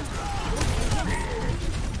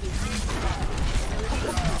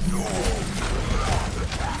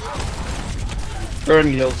 Burn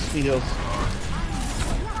heals. He heals.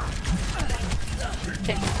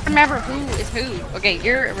 Can't remember who is who. Okay,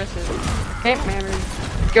 you're Arissa. Can't remember.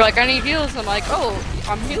 You're like, I need heals. I'm like, oh,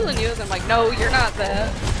 I'm healing you. I'm like, no, you're not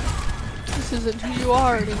that. This isn't who you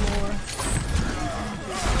are anymore.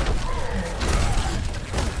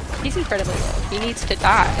 He's incredibly low. He needs to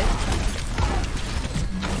die.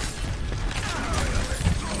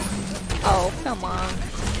 Oh, come on.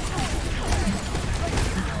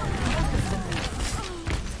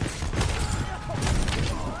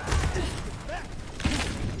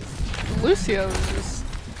 Lucio is just...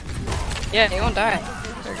 Yeah, he won't die.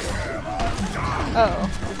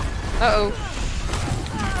 Oh. Uh-oh.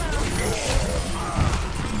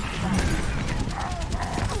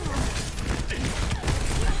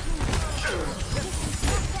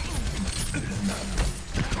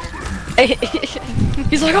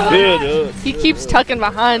 He's like, oh! Good. He keeps tucking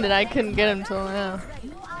behind and I couldn't get him till now.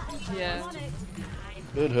 Yeah.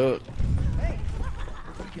 Good hook.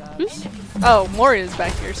 Who's... Oh, Moria's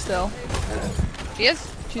back here still. She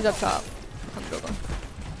is? She's up top. On the building.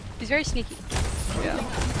 He's very sneaky. Yeah.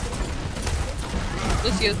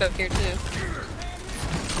 Lucio's back here too.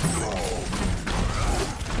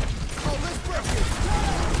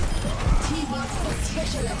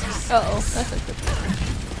 Uh-oh. That's a good thing.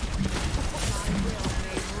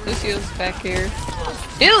 Lucio's back here.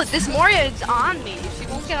 Dude, this Moria is on me. She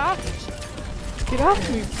won't get off. Get off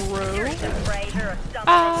me, bro.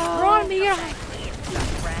 Run me out.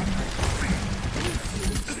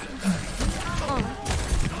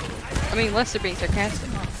 I mean, unless they're being sarcastic.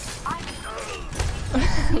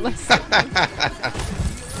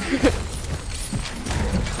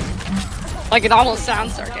 Like, it almost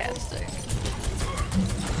sounds sarcastic.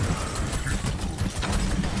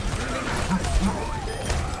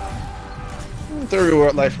 Throw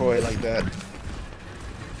your life away like that.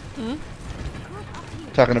 Hmm?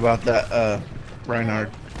 Talking about that Reinhardt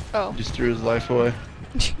Oh, just threw his life away.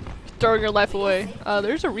 throwing your life away.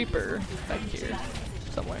 There's a Reaper back here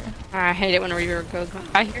somewhere. I hate it when a Reaper goes.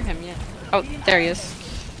 I hear him, yeah. Oh, there he is.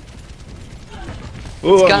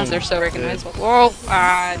 Ooh, His guns are so recognizable. Whoa!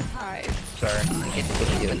 I Sorry. get to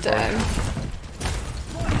hit you in time.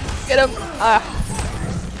 Get him!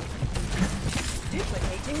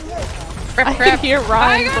 Crap, I crap. can hear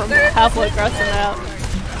Ryan from halfway across the map.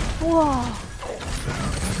 Whoa.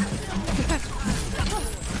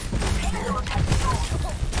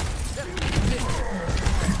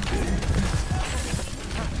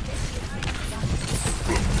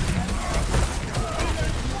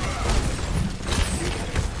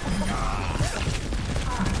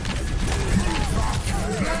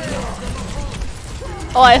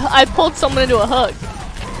 Oh, I pulled someone into a hook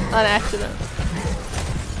on accident.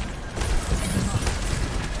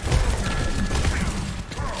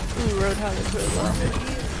 Ooh, Roadhog is really low.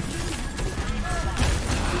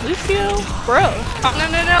 Lucio? Bro. Oh,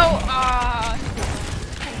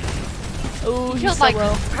 no. Ooh, he's Killed so like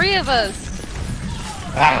low. 3 of us.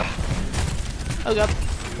 Ah! Oh god.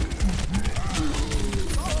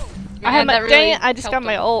 I Man, had my that really dang it, I just got helped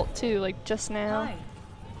my him. ult too, like just now.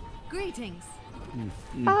 Greetings.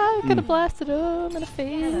 I could have blasted him in the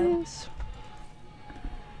face.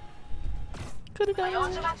 Could have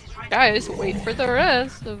done it. Guys, wait for the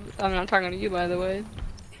rest of. I'm not talking to you, by the way.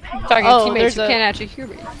 I'm talking Oh, to teammates who there's a- can't actually hear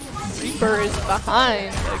me. Reaper is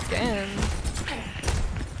behind again.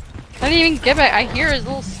 I didn't even get it. I hear his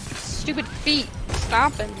little stupid feet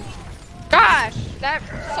stomping. Gosh, that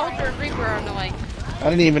soldier and Reaper are annoying. I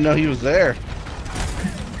didn't even know he was there.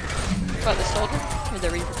 What, the soldier or the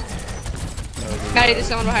Reaper? Maddie, there's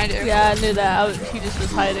someone behind you. Yeah, I knew that. He just was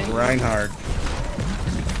hiding. Reinhardt.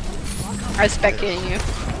 I was spectating you.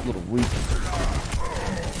 A little weak.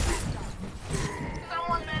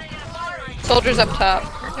 Soldiers up top,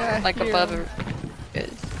 Yeah, like here. above her. Is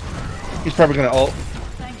He's probably gonna ult.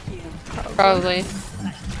 probably.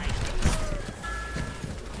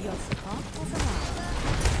 Your support was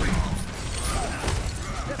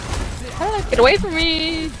allowed. Get away from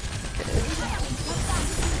me!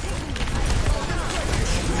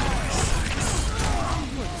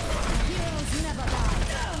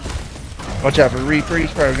 Watch out for Reaper.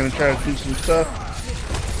 He's probably gonna try to do some stuff.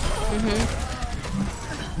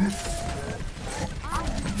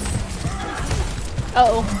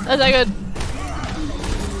 Uh-oh, that's not good.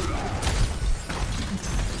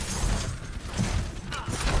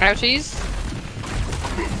 Ouchies.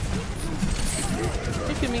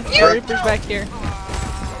 Look at me. The Reaper's back here.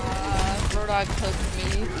 Roadhog poked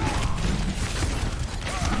me.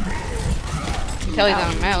 You can tell he's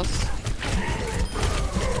on a mouse.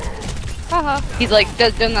 Haha. He's like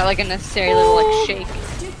doing that like a necessary little like shake.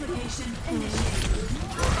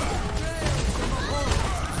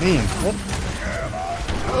 Man, what?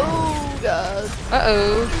 Oh, God.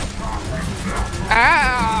 Uh-oh.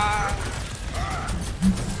 Ah!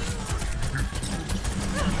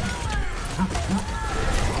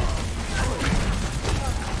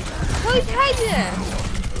 Oh, he's hiding!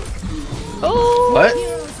 Oh. What?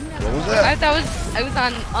 What was that? I was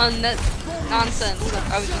on that nonsense.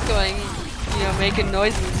 I was just going, you know, making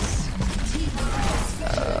noises.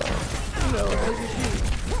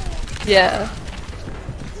 Yeah.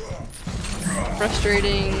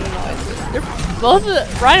 Frustrating noises. They're both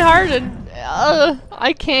Reinhardt and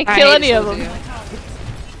I can't kill hate any of soldier. them.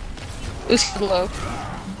 Who's low?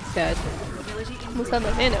 Dead. Almost had my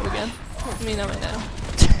nano again. I mean, not my nano.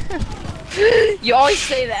 You always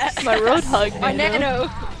say that. My Roadhog My nano. nano.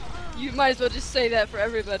 You might as well just say that for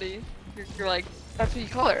everybody. You're like, that's what you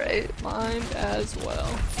call it, right? Mine as well.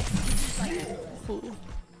 Ooh.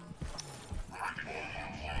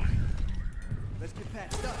 Let's get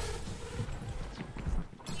patched up.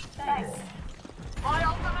 My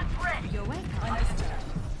ultimate's ready. You're welcome.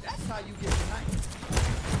 That's how you get tonight.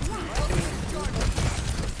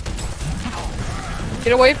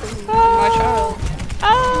 Get away from my child.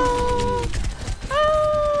 Oh.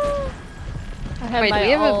 Oh. I have Wait, do my we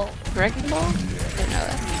have ult. a wrecking ball? I didn't know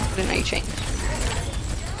that. I didn't know you changed.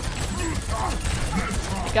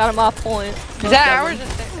 Got him off point. Is that ours?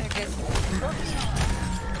 I guess.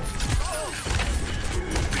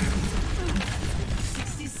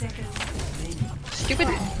 Stupid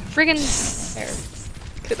friggin' hair.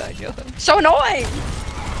 Could I kill him? So annoying!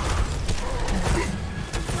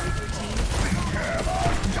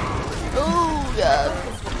 Oh, God.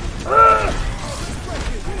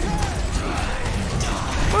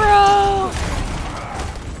 Bro!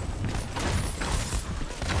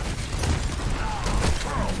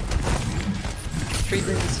 Three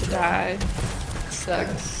reasons to die.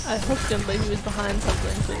 sucks. I hooked him, but he was behind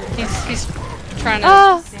something. So He's trying to.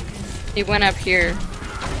 ah! He went up here.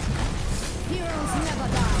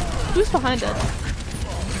 Who's behind us?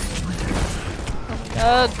 Oh my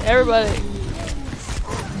god, everybody.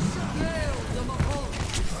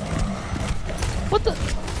 What the?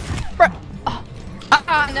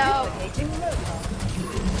 No.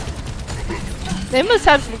 They must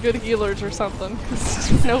have some good healers or something,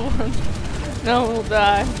 because no one will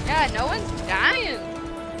die. Yeah, no one's dying.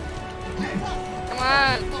 Come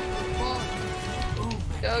on.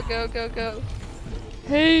 Go, go, go, go.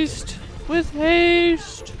 Haste! With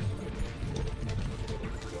haste!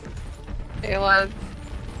 Okay, well,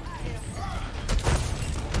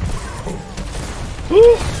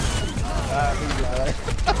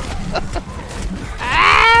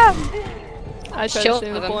 Ah! I tried to Chill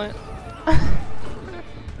save with the him. point.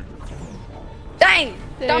 dang!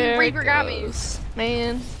 Dumb There Reaper got me. goes.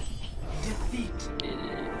 Man.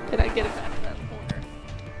 Can I get it back to that corner?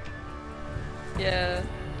 Yeah.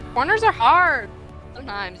 Corners are hard.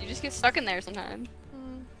 Sometimes. You just get stuck in there sometimes.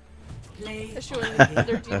 Especially when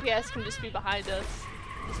their DPS can just be behind us.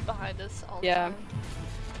 Just behind us all the Yeah. time.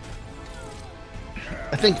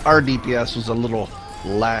 I think our DPS was a little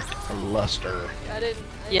lackluster. I didn't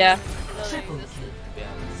Yeah. know they existed, to be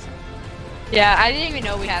honest. Yeah, I didn't even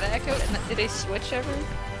know we had an echo. Did they switch ever?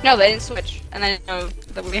 No, they didn't switch. And I didn't know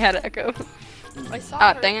that we had an echo. I saw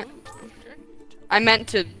Ah, her. dang it. I meant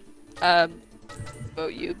to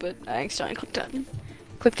vote you, but I accidentally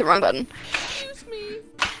clicked the wrong button. Excuse me.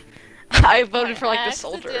 I voted for like the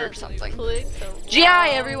soldier or Accidentally something. clicked the GI wrong-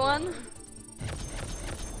 everyone.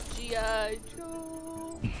 G.I.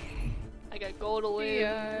 Joe. I got gold away.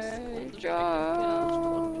 GI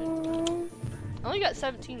Joe. I only got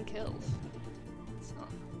 17 kills. It's not-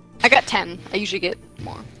 I got 10. I usually get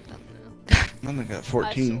more. I only got I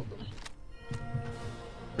 14. sold them.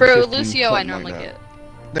 Bro, 15, Lucio I something like normally that.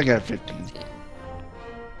 get. They got 15.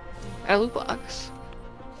 A loot box.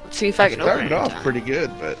 Let's see if I can open Started it. off anytime. pretty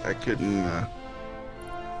good, but I couldn't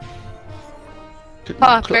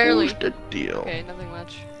Ah, close barely. the deal. Okay, nothing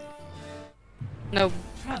much. No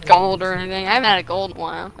gold or anything. I haven't had a gold in a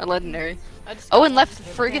while. A legendary. I just Owen left the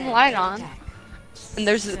friggin' light on. And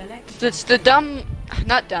there's the dumb,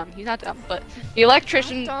 not dumb, he's not dumb, but the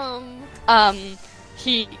electrician,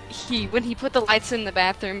 he when he put the lights in the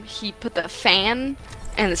bathroom, he put the fan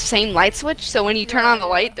and the same light switch, so when you turn on the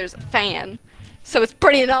light, there's a fan. So it's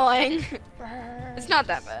pretty annoying. It's not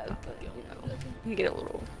that bad, but you know, you can get a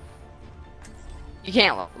little, you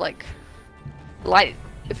can't, like, light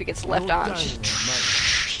if it gets left on,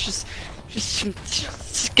 just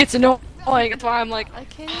gets annoying. That's why I'm like, I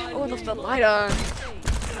can't I want to leave the light on.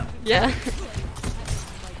 Yeah.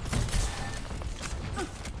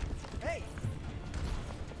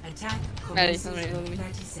 Attack Ready, commences let me- in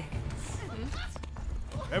 30 seconds.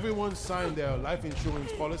 Everyone signed their life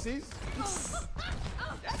insurance policies? That's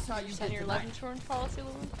how you Sign get your to life night. insurance policy,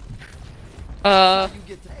 Lily? You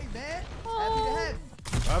get to, hey man, happy to have you.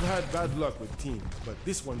 I've had bad luck with teams, but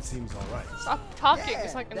this one seems alright. Stop talking Yeah,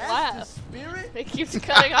 so I can that's laugh. the spirit. It keeps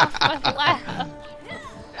cutting off my laugh.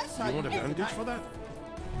 That's how You want a get to bandage for that?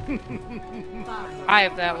 I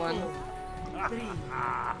have that one. 3,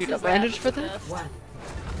 You got bandage for that? 1.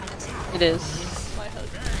 It is. My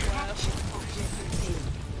husband's laugh.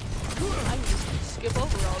 I can just skip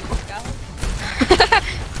over all these guys.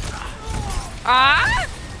 Ah!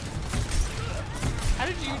 How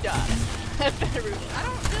did you die? Everyone. I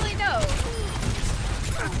don't really know.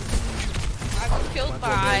 I was killed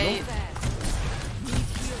by.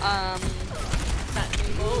 Not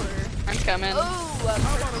anymore. I'm coming.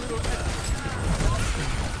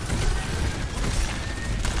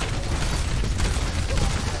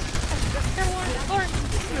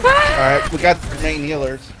 Alright, we got the main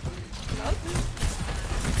healers.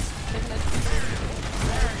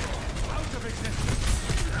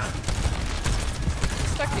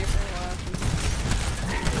 Stuck here for a while.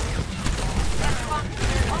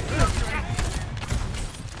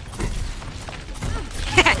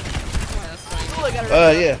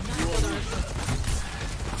 Yeah.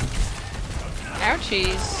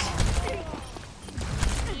 Ouchies.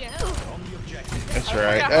 That's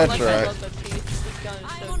right. That's right.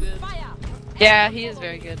 Yeah, he is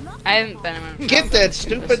very good. I haven't been in Get that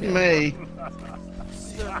stupid May.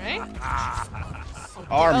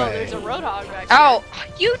 Our Oh, May. there's a roadhog back Oh,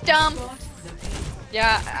 you dumb.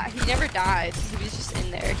 Yeah, he never died. He was just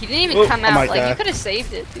in there. He didn't even Oop, come I out. might Like, die. you could have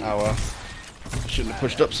saved it, dude. Oh well. Shouldn't have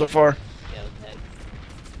pushed up so far. here. Yeah,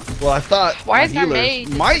 Well, I thought Why my is our healers May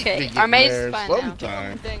might okay? be Our getting May's there fine now.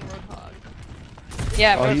 sometime. Dang roadhog.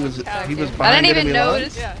 Yeah, Oh, he Roadhog was back he was there. behind I didn't even enemy lines?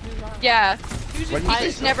 notice. Yeah, he was on. Yeah, he usually Why do you I say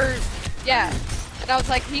just so? never. Yeah. And I was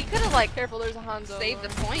like, he could have like Careful, there's a Hanzo. saved the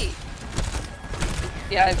point.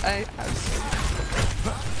 Yeah, I was.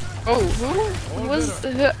 Oh, who was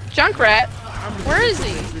Junkrat? Where is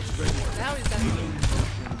he? Now he's done.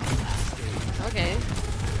 Okay.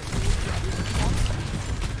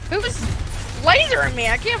 Who was lasering me?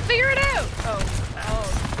 I can't figure it out. Oh,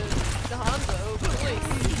 the Hanzo. Please.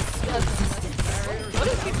 What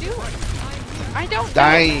is he doing? I don't know.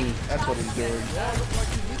 Dying. That's what he's doing.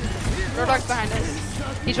 Roadhog's behind us.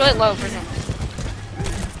 He's really low for him.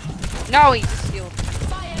 No, he just healed.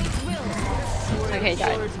 Okay,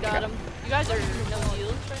 died. Lord's got him. You guys are no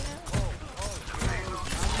heals right now?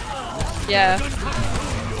 Yeah.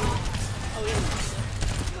 Oh, yeah.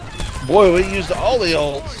 Boy, we used all the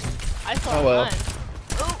ults. I saw Oh, well. mine.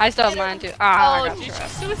 I still have mine too. Ah, Oh, I got did she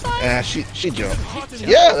trapped. suicide? Ah, she jumped.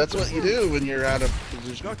 Yeah, that's what you do when you're out of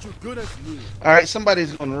position. Got you good as new. All right,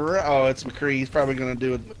 somebody's going. Oh, it's McCree. He's probably going to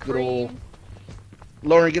do a good old. McCree.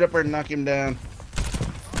 Lauren, get up there and knock him down.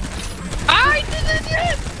 I did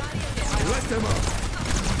it! Let them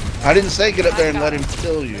up. I didn't say get up there and let him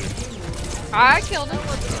kill you. I killed him.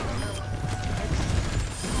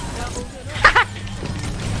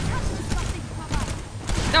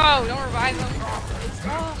 No, don't revive him.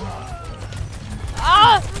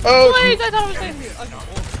 Ah! Oh, Please, I thought it was safe.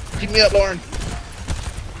 Okay. keep me up, Lauren.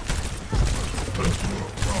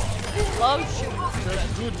 Love shooting.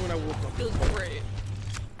 That's good when I woke up. Feels great.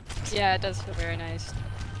 Yeah, it does feel very nice.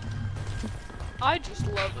 I just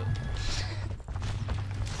love it.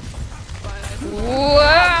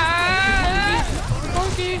 What?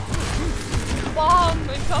 Monkey! Bomb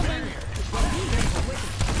incoming!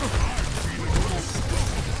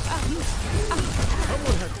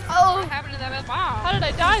 Oh! What happened to that bomb? How did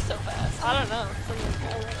I die so fast? I don't know.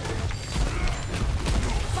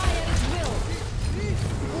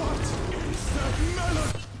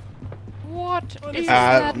 What is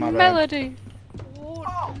Ah, that my bad. melody?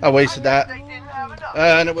 I wasted that.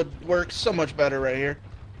 And it would work so much better right here.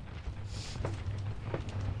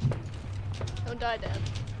 Don't die, Dad.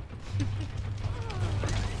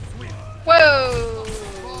 Whoa!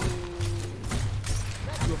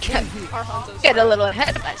 Our Hanzo's Get a little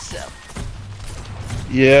ahead of myself.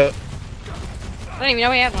 Yeah. I didn't even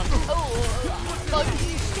know we had one.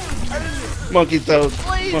 Monkey toes.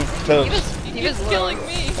 Please. Monkey He toes. was, he was killing low.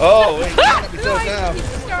 me. Oh, wait. Monkey toes now. He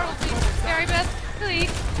startled me. Mary Beth,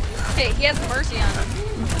 please. Hey, he has mercy on him.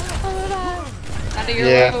 Out of your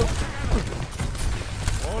Yeah. low.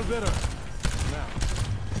 All better.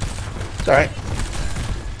 It's alright.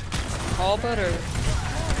 All better.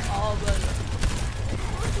 All but I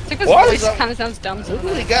think his What is voice that? kind of sounds dumb Look what he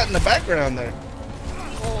sometimes. got in the background there.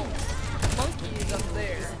 well, monkey's up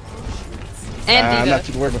there. And I'm Diva. not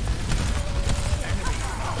too worried about.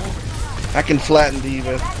 I can flatten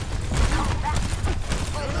Diva.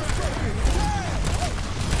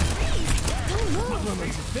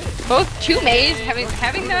 Both two maids having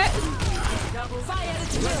that.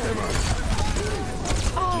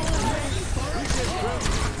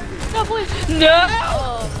 No, please. No.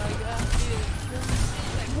 Oh my god.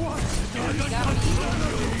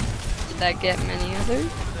 Did that get many others?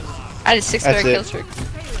 I did 6 That's star it. kill streak.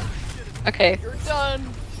 Okay. You're done.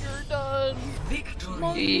 You're done. Yeah.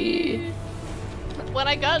 Monkey. When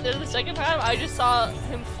I got there the second time, I just saw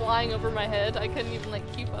him flying over my head. I couldn't even like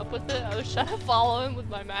keep up with it. I was trying to follow him with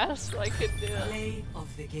my mask, so I couldn't do it. Play of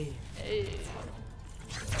the game. Hey.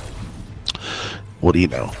 What do you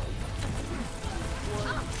know?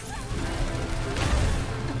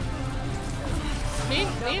 Me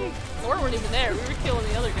and Laura weren't even there. We were killing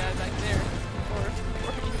the other guy back there before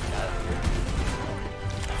he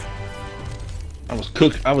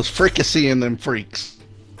got I was fricasseeing them freaks.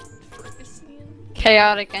 Ferguson.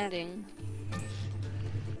 Chaotic ending.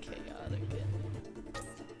 Chaotic.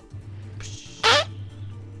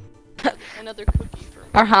 Another cookie for me.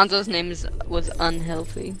 Our Hanzo's name was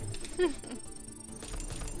unhealthy.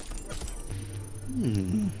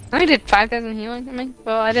 I did 5,000 healing. I mean,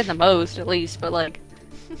 well, I did the most at least, but like,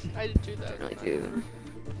 I did do I that. really do.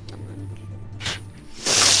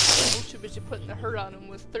 Oh, too busy putting the hurt on him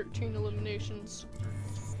with 13 eliminations.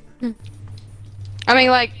 I mean,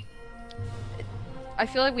 like, I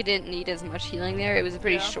feel like we didn't need as much healing there. It was a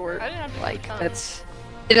pretty Yeah. short. I didn't have Like, time.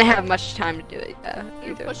 didn't have much time to do it. You were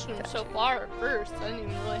Either. pushing him so far at first. I didn't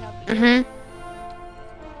even really have to. Mhm.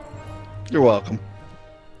 You're welcome.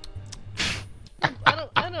 I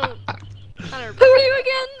don't. Who are you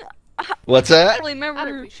again? What's I that? don't I don't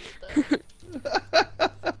remember. appreciate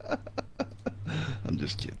that. I'm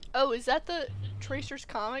just kidding. Oh, is that the Tracer's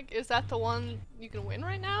comic? Is that the one you can win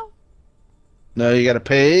right now? No, you gotta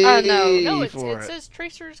pay No, it for it. says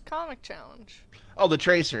Tracer's Comic Challenge. Oh, the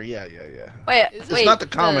Tracer. Yeah. Wait, Is it? It's not the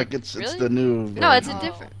comic. It's really? the new. No, it's a Oh.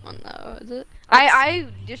 different one though. Is it? I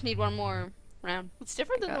just need one more round. It's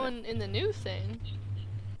different than the one in the new thing.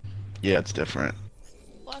 Yeah, it's different.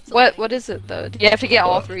 Lots of What is it though? Do you have to get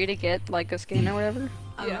all three to get like a skin or whatever?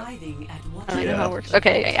 Yeah. Arriving at one. I don't know how it works.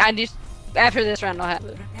 Okay, I just after this round I'll have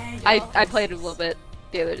it. I played it a little bit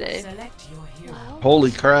the other day. Select your hero.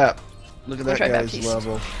 Holy crap! Look at that try guy's Baptiste.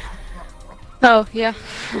 level. Oh yeah.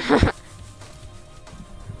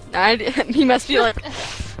 He must be like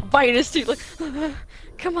biting his teeth like,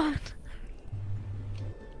 come on.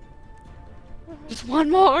 Just one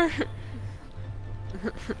more.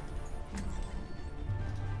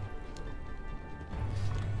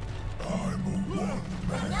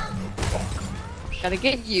 Gotta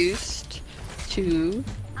get used to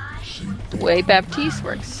the way Baptiste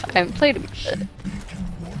works. I haven't played him yet.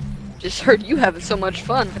 Just heard you having so much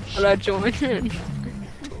fun, but I joined in.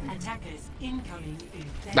 Attackers incoming in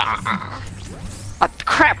 30 Ah. Oh,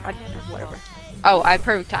 crap! Whatever. Oh, I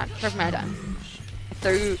perfect time. Perfect my time.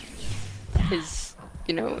 Through his,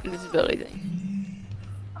 invisibility thing.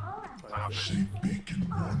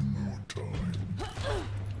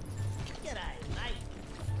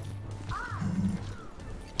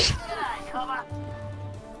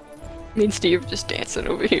 Me and Steve just dancing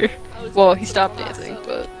over here. Well, he stopped dancing,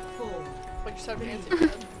 but Like, you started dancing.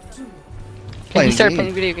 he started games.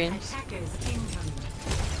 playing video games. Attackers incoming.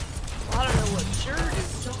 I don't know what shirt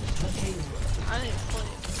is. I didn't play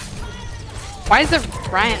it. Why is there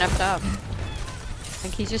Ryan up top?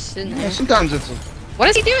 Like he's just sitting Yeah, there. sometimes it's a What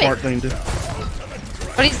is he doing? smart thing to.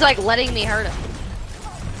 But he's like letting me hurt him.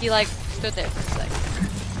 He like stood there for a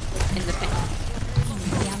second in the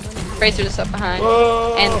paint. Tracer just up behind,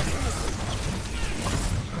 Whoa. and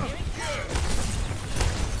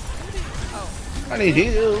I need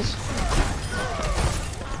heals.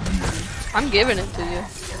 I'm giving it to you.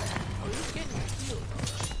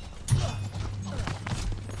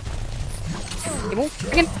 He won't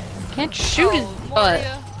freaking can't shoot his butt.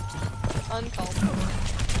 Moria. Uncalled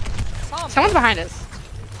for. Someone's behind us.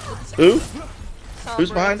 Who? Sombra.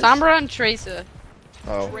 Who's behind us? Sombra and Tracer.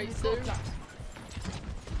 Oh. Tracer.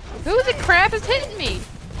 Who the crap is hitting me?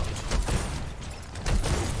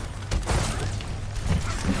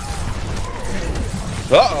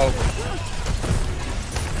 Uh-oh.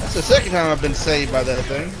 That's the second time I've been saved by that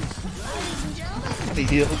thing. He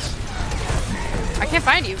heals. I can't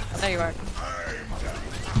find you. There you are.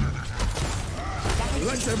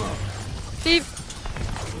 Steve.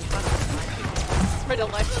 Somebody to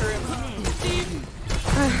lecture him. Steve.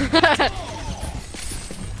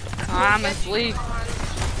 I'm asleep.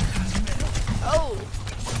 Oh.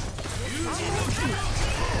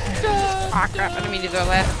 Ah, crap. I didn't mean to do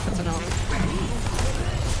that. That's annoying.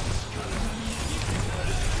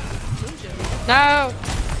 No.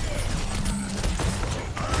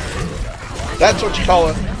 That's what you call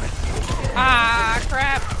it. Ah,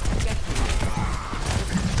 crap.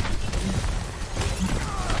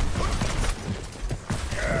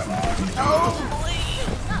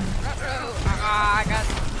 Ah, I got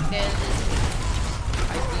dead.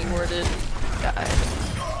 I keyboarded.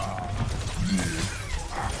 Died.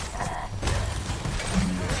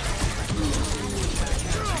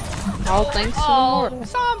 All thanks to the Oh, Lord.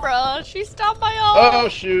 Sombra. She stopped my ult. Oh,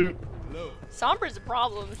 shoot. Sombra's a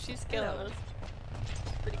problem. She's killing us.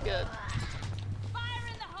 Pretty good.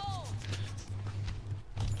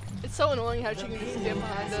 It's so annoying how she can just get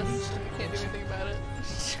behind us and we can't do anything about it.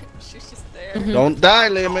 She's just there. Don't die,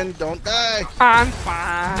 Lemon. Don't die. I'm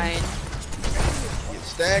fine. Get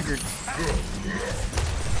staggered.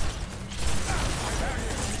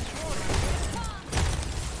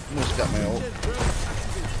 Almost got my ult.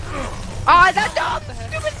 Ah, that dog!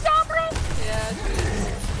 Stupid Sombra!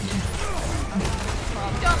 Yeah,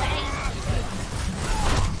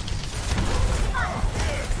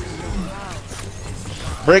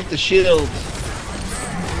 Break the shield.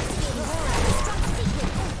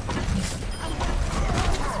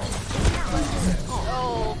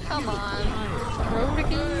 oh, come on.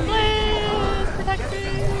 Please protect me.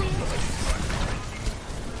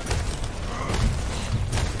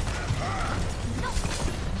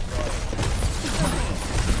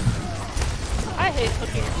 I hate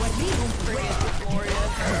hooking friggin' Gloria.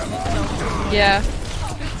 Yeah.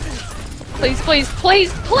 Please, please,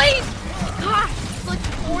 please, please! Gosh, it's like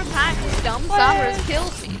the fourth time this dumb Sombra has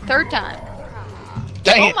killed me. Third time.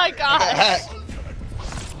 Dang Oh it. my I got gosh. hacked.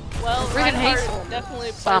 Well, Friggin' Reinhardt hateful.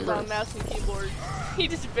 definitely plays Sombras. on mouse and keyboard. He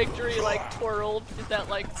just victory like twirled, did that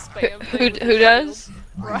like spam Who thing. with who his does? shield.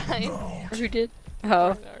 Ryan. Or who did?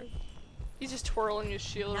 Oh. He's just twirling his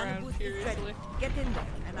shield around Nanobooth is ready. furiously. Get in there,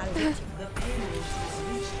 and I'll let you. The payload has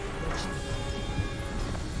reached your ship.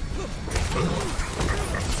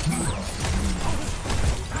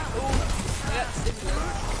 I got stimulus.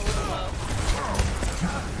 A little low.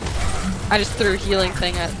 I just threw a healing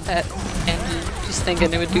thing at Angie, just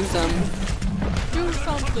thinking it would do something. Do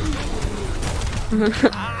something.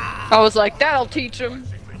 I was like, that'll teach him.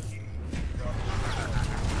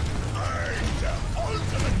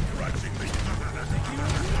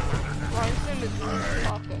 Bronson is really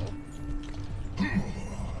awful.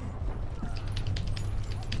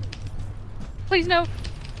 Please no.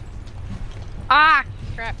 Ah,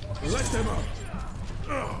 crap. Let them up.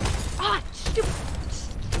 Ah, stupid.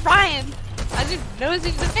 Ryan! I didn't notice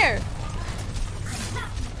he was there.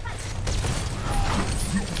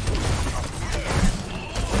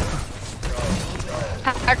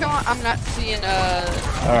 How come I'm not seeing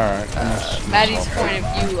Alright. Maddie's point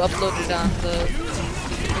of view uploaded on the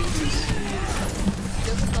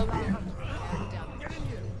Doesn't love me.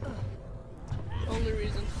 Only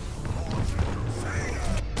reason.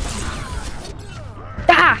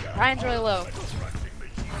 Ah! Ryan's really low.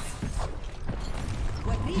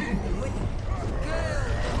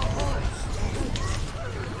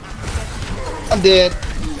 I'm dead.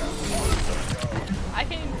 I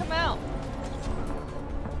can't even come out.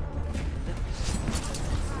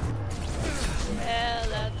 Yeah,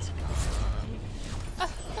 that's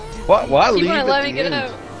gone. Why He leave wouldn't at let the me get end?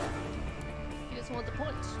 out. He doesn't want the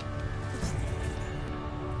points.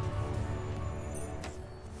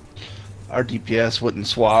 Our DPS wouldn't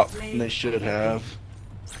swap, and they should have.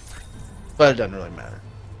 But it doesn't really matter.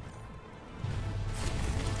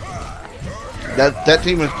 That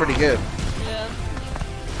team was pretty good. Yeah.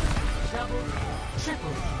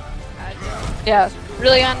 Yeah,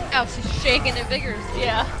 really on house. He's shaking it vigorously.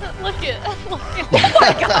 Yeah. Look at. Oh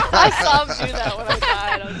my god. I saw him do that when I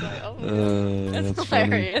died. I was like, oh. That's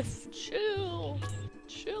hilarious. Chill.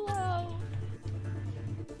 Chill out.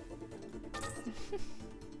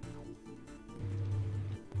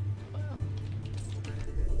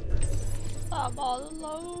 I'm all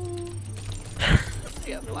alone.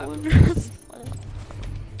 Yeah,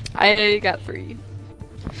 I got 3.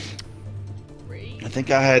 I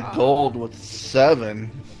think I had gold with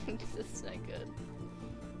 7. This is not good.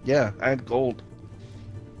 Yeah, I had gold.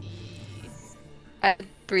 I had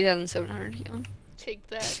 3,700 healing. Take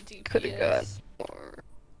that, DPS. Could have got more.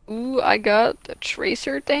 Ooh, I got the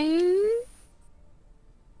tracer thing.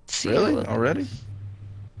 Really? Already?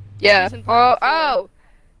 Yeah. Season Oh, 4. oh!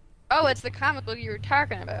 Oh, it's the comic book you were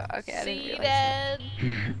talking about. Okay, I didn't See realize that?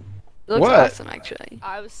 It looks What? awesome, actually.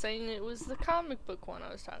 I was saying it was the comic book one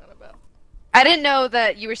I was talking about. I didn't know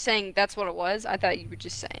that you were saying that's what it was. I thought you were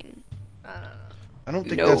just saying. I don't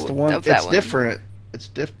think No, that's the one. of that It's one. different. It's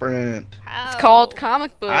different. How? It's called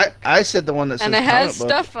comic book. I said the one that says And it has comic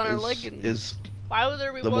book stuff on her is- leggings. Is Why would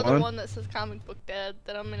there be the more one? than one that says comic book dead?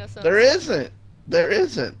 That I'm gonna say. there isn't. There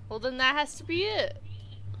isn't. Well, then that has to be it.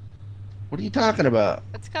 What are you talking about?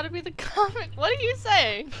 That's gotta be the comic. What are you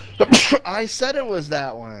saying? I said it was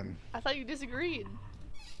that one. I thought you disagreed.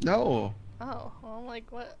 No. Oh, well, I'm like,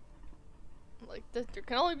 what? I'm like, there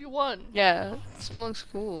can only be one. Yeah, this looks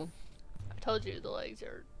cool. I told you the legs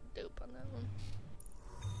are dope on that one.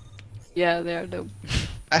 Yeah, they are dope.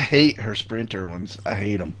 I hate her sprinter ones. I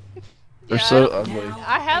hate them. They're Yeah, so ugly.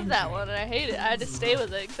 I have that one and I hate it. I had to stay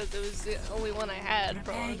with it because it was the only one I had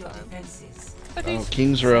for a long time. But Oh, he's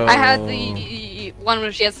King's Row. I had the one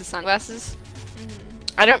where she has the sunglasses.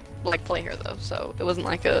 I don't like play her though, so it wasn't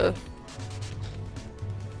like a.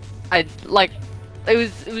 I like. It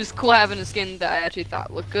was cool having a skin that I actually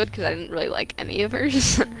thought looked good because I didn't really like any of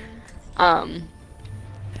hers.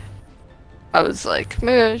 I was like,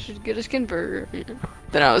 maybe I should get a skin for her.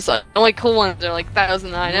 Then I was like, the only cool ones are like 1,000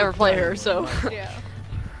 and I never play her, so. yeah.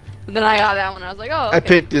 But then I got that one, I was like, oh, okay. I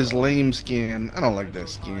picked his lame skin. I don't like that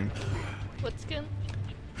skin. What skin?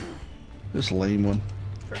 This lame one.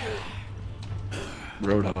 For who?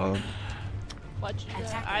 Roadhog. Watch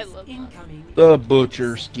that. I love that. The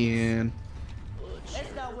butcher skin.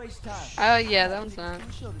 Let's not waste time. Oh yeah, that one's not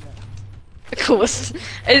Show me that. the coolest.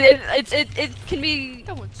 It can be,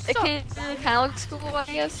 That one it can kind of looks cool, I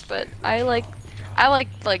guess, but I like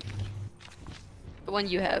the one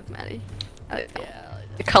you have, Maddie. I like that one. Yeah,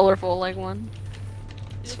 I The colorful like one.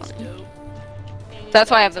 it's funny. dope. That's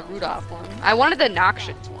why I have the Rudolph one. I wanted the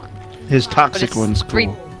noxious one. His But toxic it's one's three-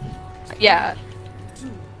 cool. Yeah.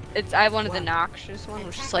 I wanted the noxious one,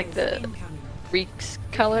 which is like the Reeks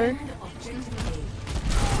color.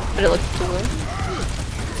 But it looked cooler.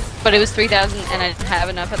 But it was 3,000 and I didn't have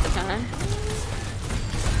enough at the time.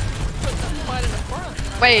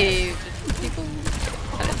 Wait,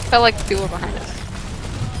 Felt like people were behind us.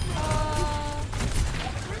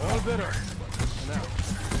 All better. Now.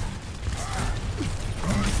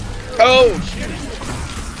 Oh shit!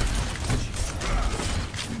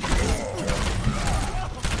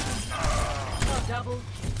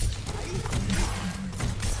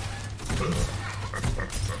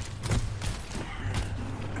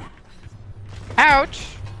 Ouch!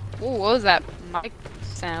 Ooh, what was that mic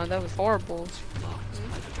sound? That was horrible.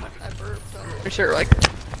 I burped. For sure, like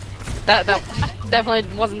that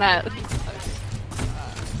definitely wasn't that.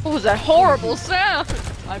 What was that horrible sound?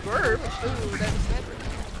 I burped. Ooh, that was sniper.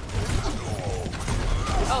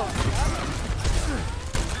 Oh.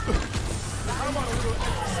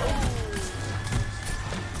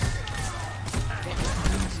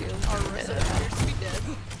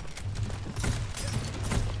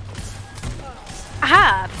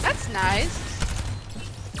 Ah, that's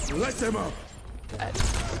nice. Let them up.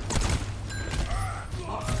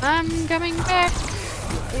 I'm coming back.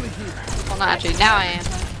 Well, not actually. Now I am.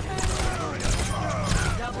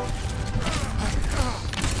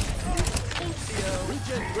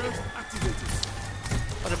 Regen burst activated.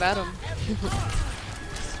 What about him?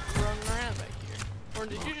 Running around back here. Or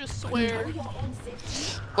did you just swear?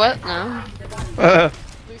 What? No.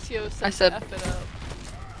 Lucio said, I said- F it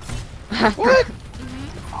up. What?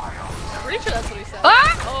 I'm pretty sure that's what he said.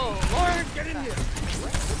 Ah! Oh, Lord. Get in here.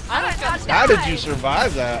 I don't got How did you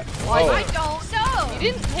survive that? Like, Oh. I don't know.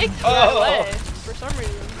 He didn't take the Oh. right way for some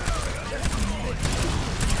reason.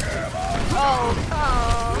 Oh,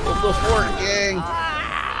 Hold the fort, gang.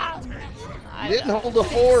 I, You didn't hold the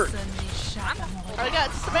fort. I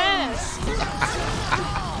got smashed.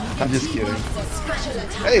 I'm just kidding.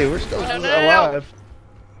 Hey, we're still No. alive.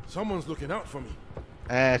 Someone's looking out for me.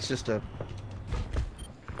 Ah, it's just a.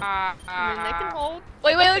 I mean, they can hold.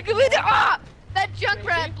 Wait, ah! That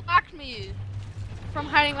junkrat blocked me from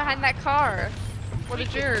hiding behind that car. What a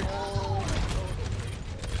jerk.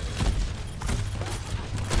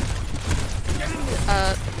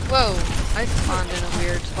 Whoa. I spawned in a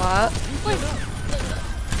weird spot.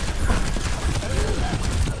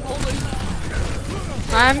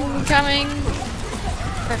 I'm coming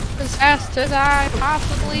as fast as I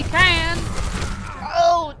possibly can.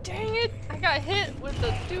 Oh, dang it. I got hit with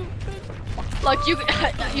the stupid. Look, you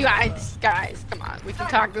guys, come on. We can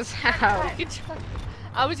talk this out.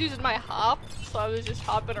 I was using my hop, so I was just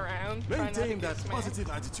hopping around. trying not to Maintain get that smashed. positive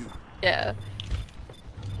attitude. Yeah.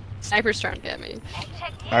 Sniper's trying to get me.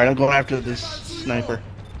 Alright, I'm going after this sniper.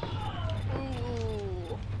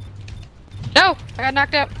 Ooh. No! I got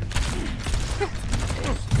knocked out.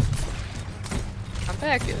 I'm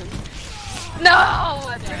back in. No!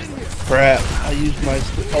 Crap, I used my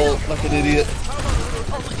ult like an idiot.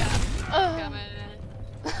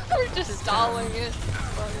 We're just stalling it.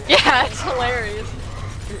 Yeah, it's hilarious.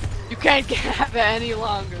 You can't have it any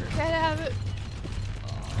longer. Can't have it.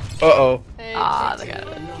 Uh-oh. Hey, Ah, they got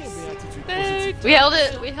it. We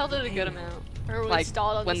held it a good amount. Or we Like,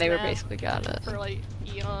 stalled on when this they were map basically got it. for like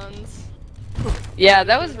eons. Yeah,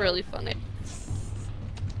 that was really funny.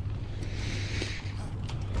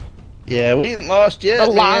 Yeah, we ain't lost yet, The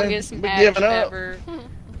man. longest We're match giving up. ever.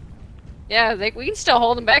 Yeah, we can still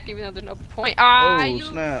hold them back even though there's no point. Ah, Oh, you...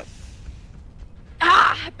 snap.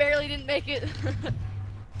 Ah, I barely didn't make it.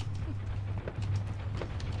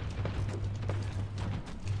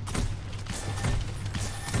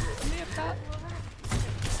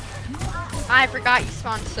 I forgot you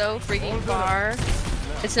spawned so freaking far.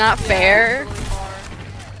 It's not fair. Really far.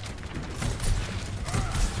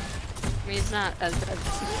 I mean, it's not as bad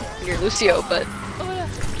as your Lucio, but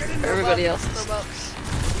for everybody else.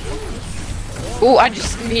 Ooh, I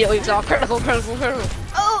just immediately saw critical.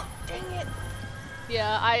 Oh, dang it.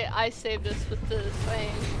 Yeah, I saved us with the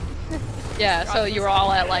thing. Yeah, so you were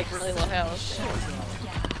all at like really low health.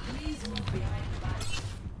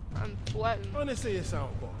 I'm sweating Honestly, it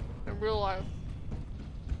sound boy. in real life.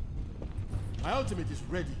 My ultimate is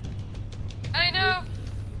ready. I know.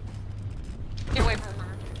 Can't wait for her.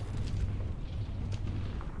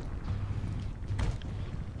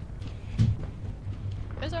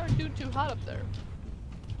 You guys aren't doing too hot up there.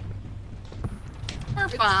 We're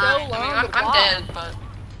It's fine. so I mean, long I'm to walk. dead, but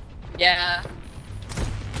yeah,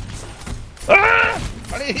 Ah!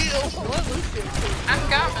 I need heals. I'm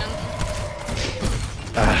coming.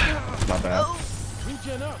 Ah, my bad.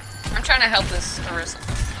 Regen up. I'm trying to help this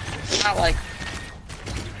Arisa. Not like.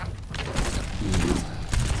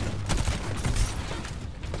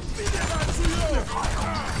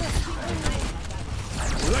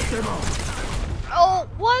 Let them up. Oh,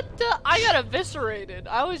 what the? I got eviscerated.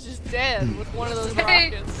 I was just dead with one of those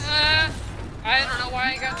Hey, rockets. I don't know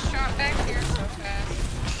why I got shot back here so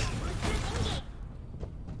fast.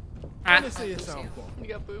 Let me see your sample. You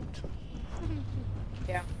got booped.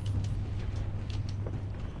 Yeah.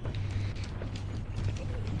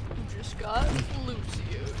 You just got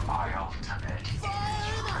Lucio.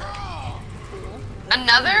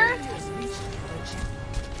 Another?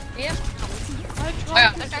 Yep. I Oh,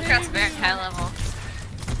 yeah, this Junkrat's very high level.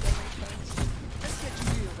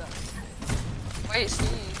 Wait,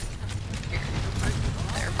 sneeze.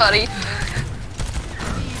 There, buddy.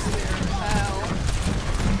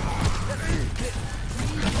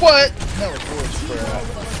 What? That was horse crap.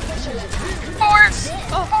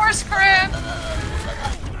 Horse crap!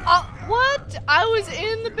 What? I was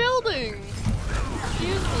in the building.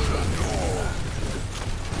 Excuse me.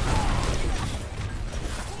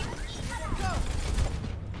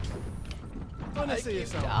 Let me I see your keep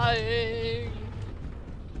sample. dying.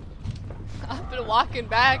 I've been walking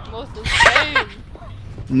back most of the game.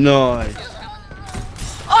 Nice.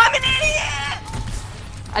 Oh, I'm an idiot!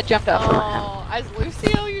 I jumped up. Oh, as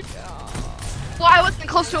Lucio, you. Oh. Well, I wasn't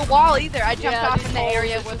close to a wall either. I jumped off these in the holes,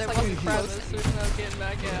 area it's where there just like wasn't a crevice. crevice. There's no getting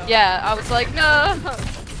back out. Yeah, I was like, no.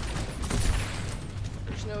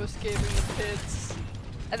 There's no escaping the pits.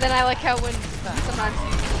 And then I like how when sometimes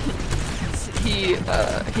he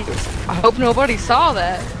goes, I hope nobody saw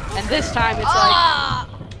that. And this time it's like, oh,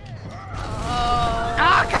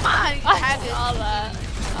 come on! You I had it. saw that.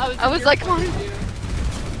 I was in like, your come on. point of view.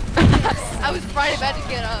 I was right about to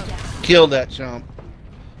get up. Kill that chump.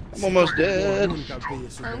 I'm almost dead. I'm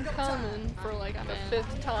coming for like the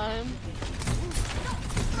 5th time.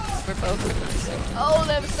 We're both. Oh,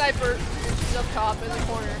 they have a sniper. She's up top in the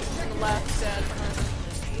corner, on the left side behind her.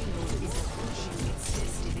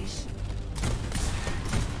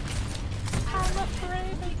 I'm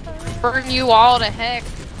afraid of her. Burn you all to heck.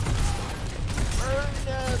 Burn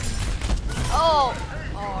them. Oh,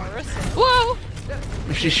 Rissa. Whoa!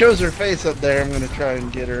 If she shows her face up there, I'm gonna try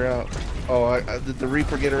and get her out. Oh, did the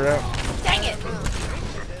Reaper get her out? Dang it!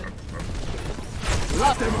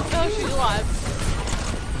 No, she's alive.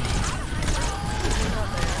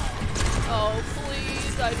 Oh,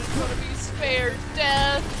 please, I just want to be spared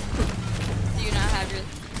death. Do you not have your...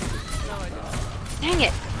 No, I don't. Dang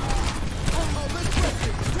it!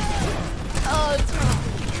 Oh, it's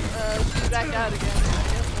she's back out again.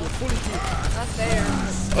 Not there.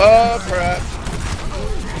 Oh crap!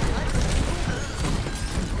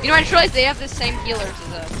 You know, I just realized they have the same healers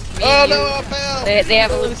as us. Me Oh and no, you. I fell! They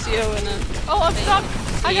have a Lucio and a... Oh, I'm stuck.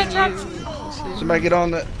 I got Me trapped. and you. Somebody get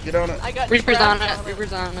on it. Get on it. I got Reaper's on trapped it.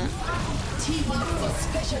 Reaper's on it.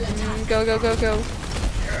 Go, go, go, go.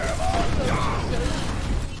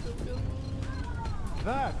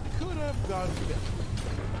 That could have gone better.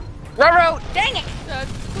 Roro! Dang it! That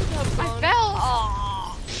could have I gone. fell!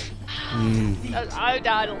 I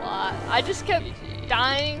died a lot. I just kept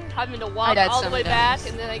dying, having to walk died all so the way many back, times.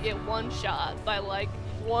 and then I get one shot by like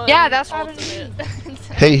one. Yeah, that's what happened to ultimate.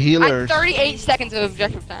 Hey I'm healers. 38 seconds of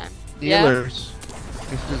objective time. Healers.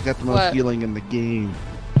 Guess who's got the most What? healing in the game?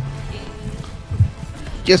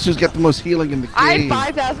 Guess who's got the most healing in the game? I had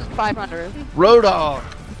 5,500. Roadhog.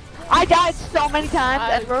 I died so many times,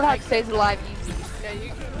 and I- Roadhog stays alive easy. Yeah,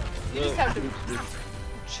 you just have to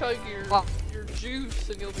chug your juice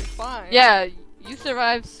and you'll be fine. Yeah, you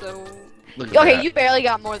survived, so... Look at Okay, that. you barely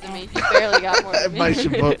got more than me. You barely got more than Everybody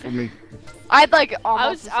should me. vote for me. I had like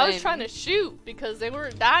almost I was the same. trying to shoot because they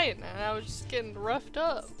weren't dying and I was just getting roughed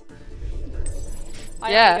up.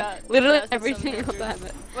 I Yeah, got literally 5,700. every single time.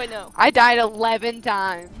 Wait, no. I died 11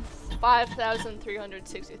 times.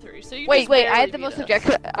 5,363. So you Wait, just wait, I barely had the most beat us.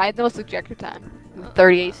 objective. I had the most objective time.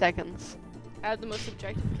 38 seconds. I had the most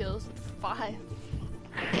objective kills with 5.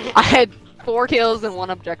 I had 4 kills and 1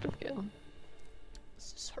 objective kill.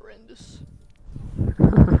 This is horrendous.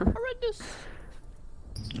 Horrendous.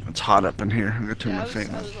 It's hot up in here. I'm gonna turn Yeah, my I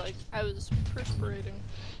fan was on. like, I was perspirating.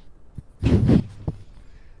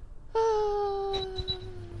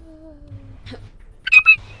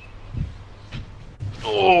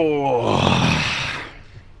 Oh.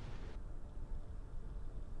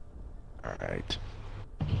 All right.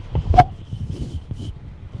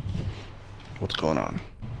 What's going on?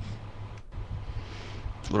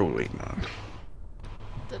 What are we waiting on?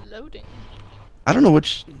 The loading. I don't know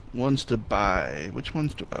which ones to buy. Which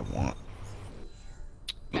ones do I want?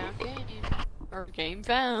 Found game. Or game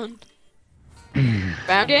found.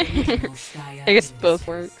 Found game. I guess both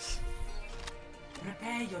works.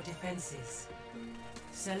 Prepare your defenses.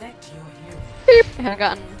 Select your hero. Beep. I haven't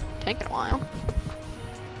gotten tank in a while.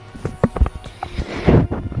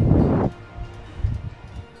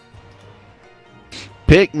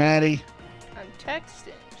 Pick, Maddie. I'm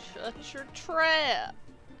texting. Shut your trap.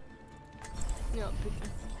 No,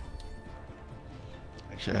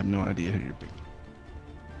 Actually, I have no idea who you're being.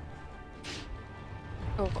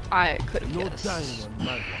 Oh, I could have No guessed. dying on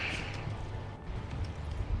my watch.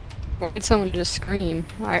 Why did someone just scream?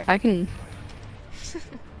 I can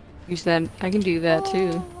use that. I can do that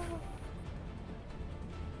too.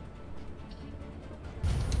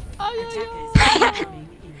 Attackers incoming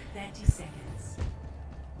in 30 seconds.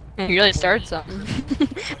 You really started something.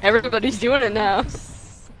 Everybody's doing it now.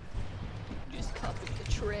 Just copied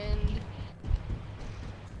the trend.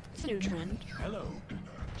 It's a new trend. Hello.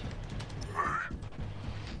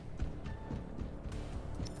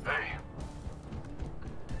 Hey,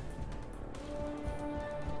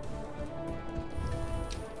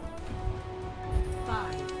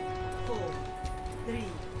 5, 4, 3,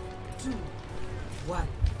 2, 1.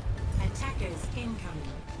 Attackers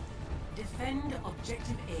incoming. Defend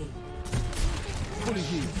objective A. Fully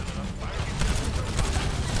healed.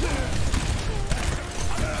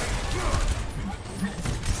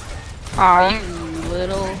 Aw, you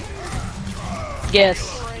little. Yes.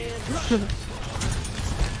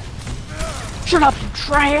 Shut up, you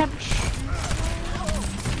trash!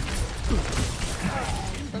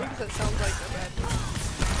 That sounds like a bad.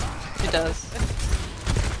 It does.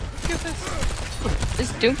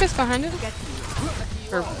 Is Doomfist behind it?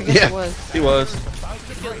 Or I guess Yeah, it was. he was.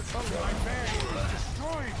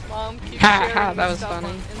 Mom, keep Ha, sharing ha, that was stuff funny.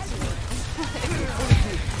 on Instagram.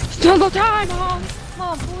 Jungle time, Mom!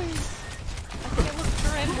 Mom, please. I can't look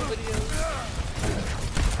for animal videos.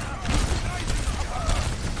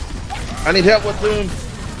 I need help with Boom.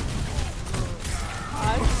 I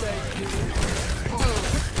say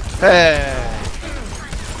Hey.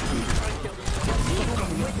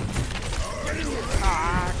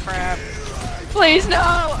 Ah, crap. Please, no!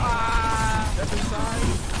 Ah!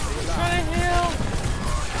 Trying to heal.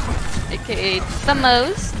 AKA the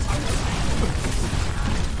most.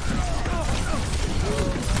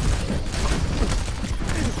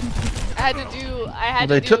 I had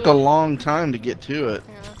They to took do, a long time to get to it.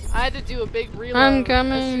 yeah, I had to do a big reload. I'm As soon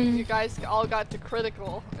coming. as you guys all got to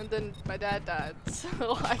critical, and then my dad died, so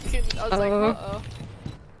I was like, Uh-oh. uh-oh.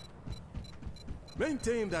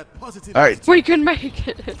 Maintain that positive. All right, We can make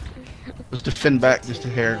it. let's defend back just a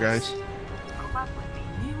hair, guys.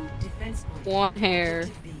 New defense point. One hair.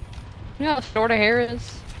 Objective B. You know how short a hair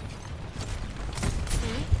is?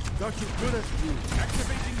 Got you good as new.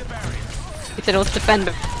 Activating the barrier. He said, let's defend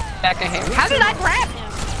back a hair. How did I grab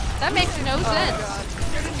him? That makes no sense.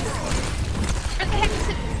 Where the heck is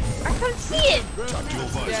it? I couldn't see it.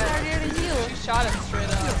 Yeah, she shot him straight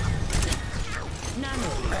up.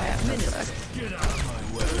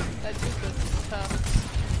 That dude was tough.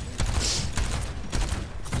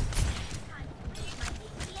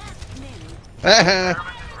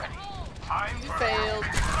 You failed.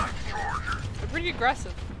 They're pretty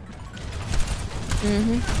aggressive.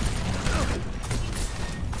 Mm-hmm.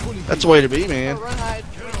 That's the way to be, man. Oh, run, hide.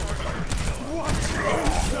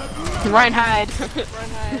 Ryan hide. Run,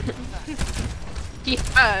 hide. He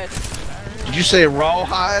hide. Did you say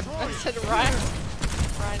rawhide? I said Ryan.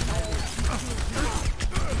 Ryan, hide.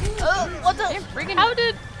 Oh, what the? How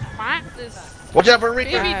did this Watch out for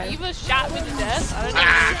Reaper. baby diva shot me to death? I don't know who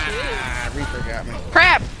Ah, Reaper got me.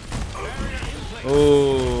 Crap!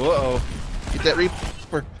 Oh, uh-oh. Get that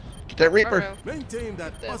Reaper. Get that Reaper. Uh-oh. Maintain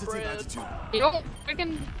that That positive bread. attitude. You don't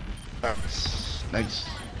freaking. Nice. Nice.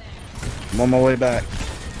 I'm on my way back.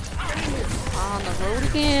 On the road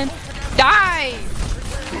again. Die!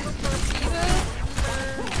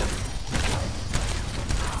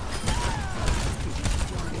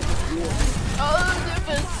 Oh,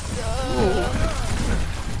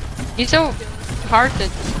 He's so hard to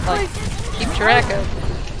like keep track of.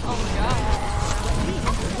 oh my god.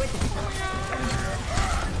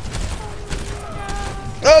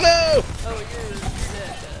 Oh no! Oh, you're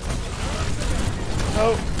dead.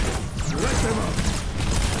 Oh.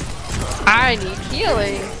 I need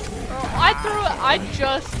healing. Oh, I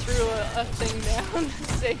just threw a thing down to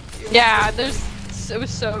save you. Yeah, it was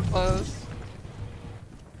so close.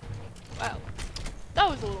 Wow. That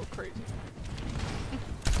was a little crazy.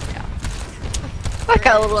 That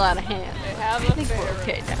got a little out of hand. They have I a think we're fair.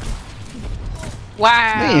 okay now.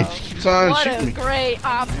 Wow. Man, she keeps on What shooting a me. great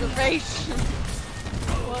observation.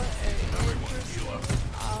 What a interesting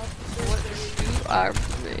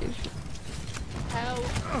Observation. How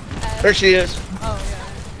There she is. Oh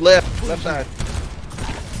Left side.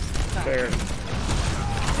 Fair.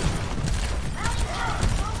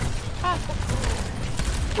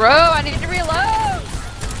 Bro, I need to reload. yeah.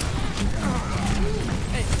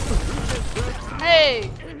 Hey!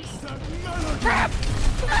 Crap.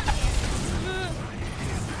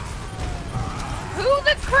 Who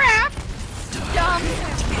the crap? dumb.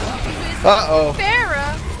 Uh-oh.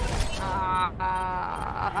 Farah.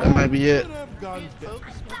 That might be it. Could have gone better.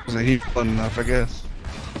 Wasn't he fun enough, I guess.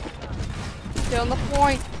 Get on the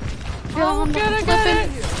point. Oh, get it.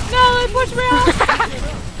 No, they pushed me off.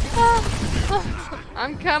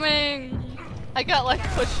 I'm coming. I got like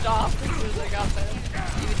pushed off as soon as I got there.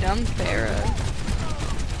 You dumb Farah.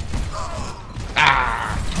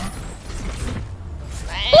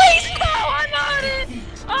 Please, no, I'm on it.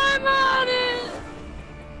 I'm on it.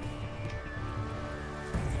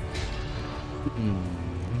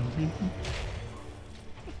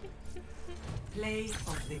 Play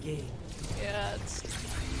of the game. Yeah, it's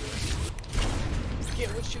get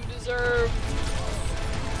what you deserve.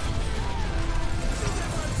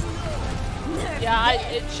 Yeah,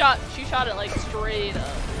 she shot it like straight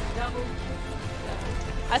up.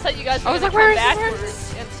 I thought you guys were gonna come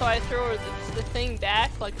backwards, and so I threw her the thing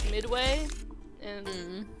back like midway, and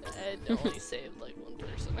it only saved like one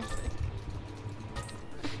person, I think.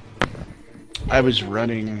 I was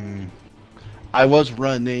running. I was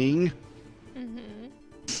running.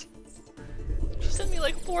 She sent me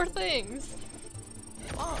like 4 things.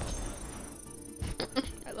 Wow.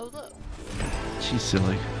 I leveled up. She's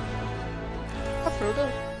silly. I proved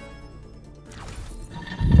it.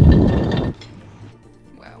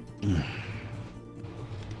 Wow.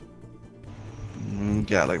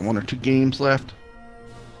 Got like 1 or 2 games left.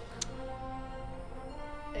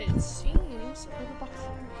 It seems.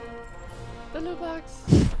 The loot box.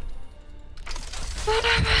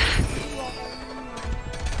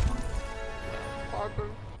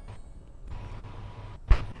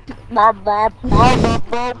 I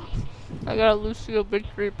got a Lucio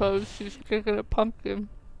victory pose. She's kicking a pumpkin.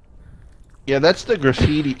 Yeah, that's the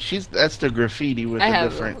graffiti. That's the graffiti with I a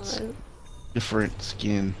have different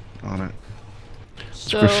skin on it. It's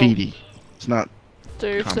So, graffiti. It's not. So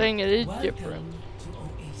you're comic. saying it is different. Welcome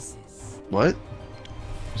to Oasis. What?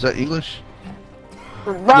 Is that English?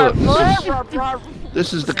 Look,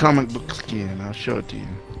 this is the comic book skin. I'll show it to you.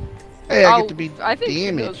 Hey, I get to be I think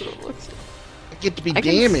she knows damaged. what it looks I get to be I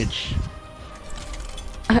can damaged.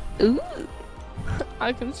 like. Ooh.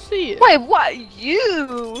 I can see it. Wait, what?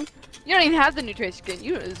 You? You don't even have the new Trace skin.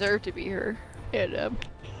 You don't deserve to be her. Yeah, Deb.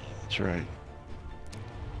 That's right.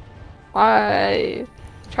 I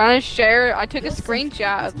trying to share. I took a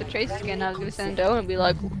screenshot of the Trace skin. I was gonna send it over and be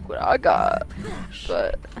like, look what I got.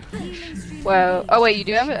 But well, oh wait, you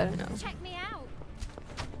do have it? I don't know. Check me out.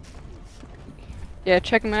 Yeah,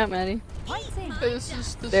 check them out, Maddie.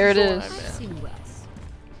 This There it is. is. The one I meant.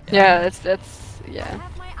 Yeah, that's yeah.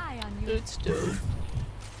 Have my eye on you. It's dope.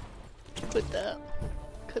 Put that.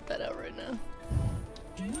 Cut that out right now.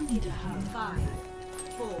 Do you need a hug? 5,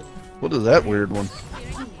 4, What is that weird one?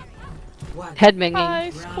 1. Head banging.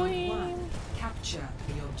 Ice Round queen. 1. Capture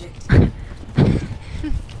the objective.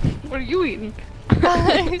 What are you eating?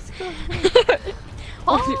 Ice queen.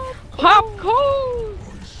 Oh, Popcorn.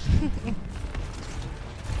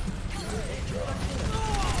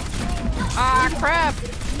 Ah, crap.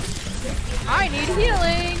 I need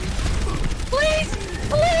healing. Please,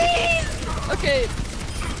 please. Okay.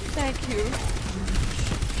 Thank you.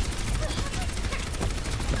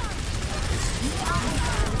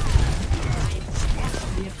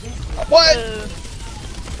 What?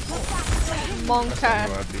 Monka.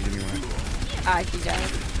 Oh, I beat anyway. I keep dying.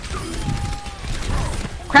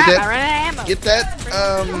 Crap, Get I ran out of ammo. Get that,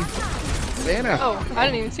 Vanna. Oh, I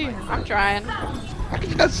didn't even see her. I'm trying. How can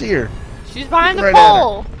you not see her? She's behind the Right at her.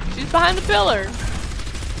 pole. She's behind the pillar.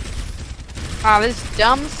 Ah, this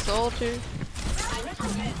dumb soldier.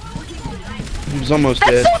 He was almost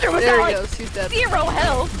That dead. soldier was There at he like goes. He's dead. 0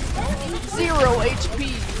 health. 0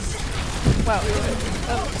 HPs. Wow.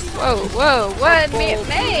 Whoa, whoa, what? Me, Bold.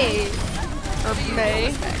 May. Or May. I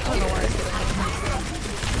don't know where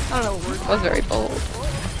I don't know what word. That was very bold.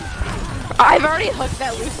 I've already hooked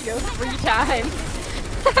that Lucio 3 times.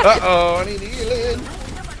 Uh-oh, I need healing.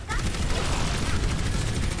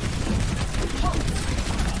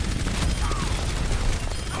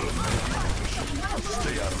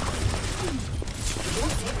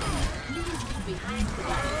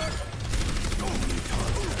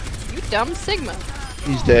 You dumb Sigma.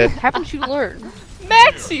 He's dead. Haven't you learned?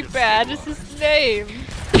 Maxi Bad is his name.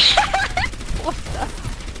 What the?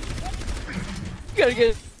 You gotta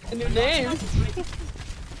get a new name.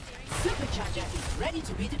 Supercharger is ready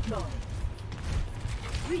to be deployed.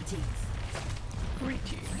 Greetings.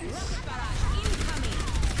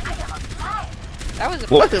 That was a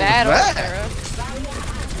What was bad that? old Sarah.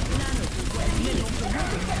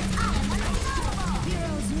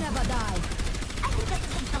 Heroes never die.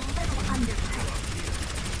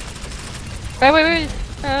 Wait.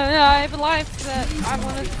 I have a life that I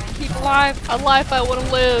want to keep alive. A life I want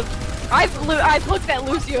to live. I've looked at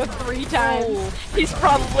Lucio 3 times. Oh. He's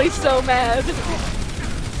probably so mad.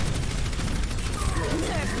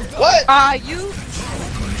 What? You.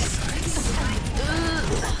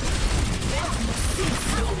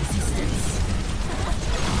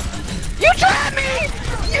 You trapped me!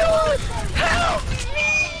 You help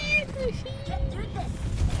me!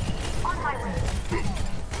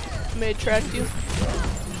 May I track you?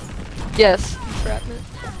 Yes. Entrapment.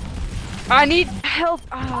 I need help.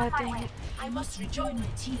 Ah, dang it. I must rejoin my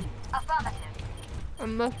team. I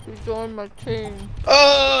must rejoin my team.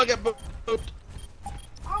 Oh, I got booped.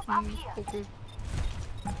 Okay.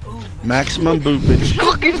 Maximum boopage.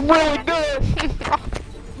 Cookie's really good.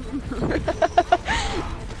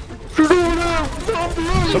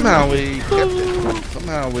 Somehow we kept it.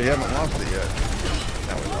 Somehow we haven't lost it yet.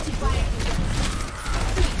 Now we lost it.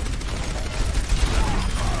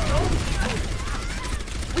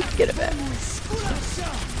 We can get it back.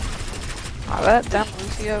 Oh, that down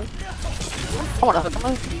Lucio. I want to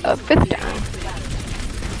hook him a 5th down.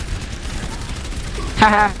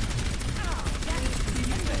 Haha.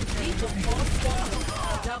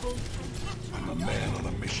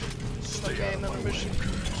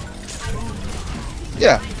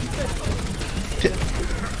 Yeah.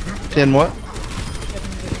 10 what?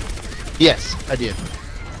 Yes, I did.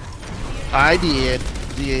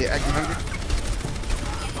 The acting hungry?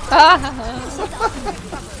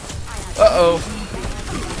 Uh-oh.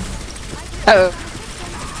 Uh-oh.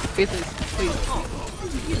 Please.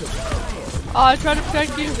 Oh, I tried to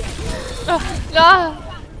protect you. No.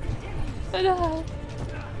 No.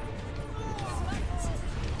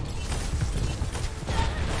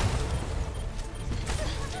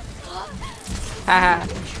 Haha.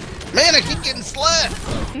 Man, I keep getting slapped.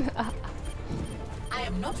 I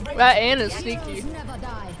am not ready. That Anna's sneaky.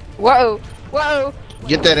 Whoa. Whoa.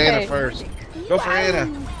 Get that Okay. Anna first. Go for Anna.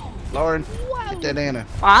 Lauren, get that Anna.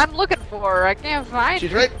 I'm looking for her. I can't find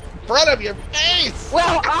She's her. right in front of your face.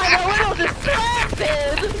 Well, I'm a little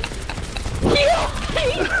distracted. Heal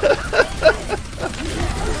me.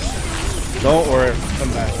 Don't worry.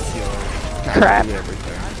 Come back with you. Crap. Do everything.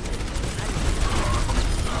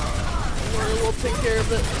 We'll take care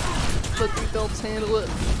of it. Let the adults handle it.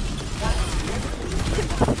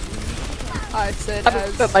 I said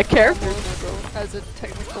as my character. as a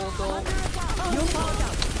technical adult.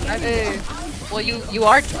 Hey. Well, you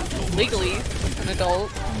are legally an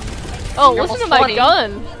adult. Oh, You're listen to almost my 20.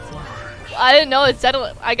 gun. I didn't know it said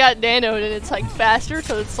it. I got nanoed and it's like faster,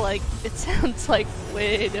 so it's like it sounds like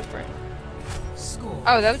way different. Score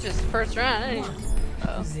Oh, that was just the first round. I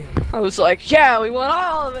didn't- 0. I was like, yeah, we won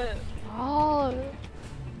all of it. All of it.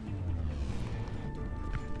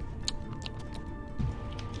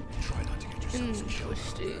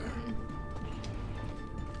 Interesting.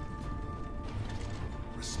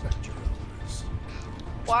 Respect your elders.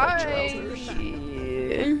 Why?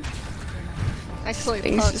 Actually,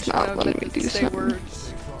 Things punch, is not you know, letting get me to do say something.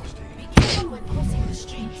 words. Be careful when crossing the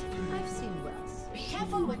street. I've seen worse. Be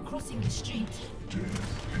careful when crossing the street.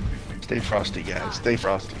 Stay frosty, guys. Stay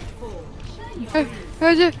frosty.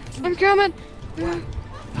 I'm coming.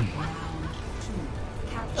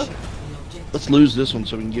 Let's lose this one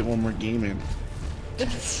so we can get one more game in.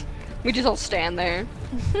 We just all stand there.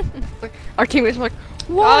 Our teammates are like,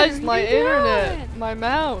 what Guys, are my you internet, doing? my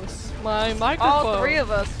mouse, my microphone. All 3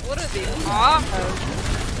 of us. What are these? Awesome.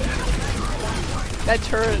 That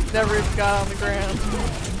turret never even got on the ground.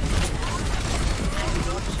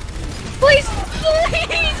 Please,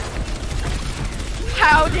 please.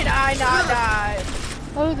 How did I not die?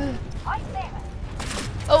 Oh,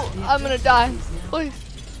 oh, I'm gonna die. Please.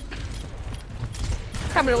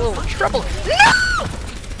 Having a little trouble. No!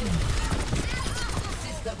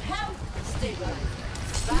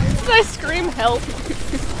 Did I scream help?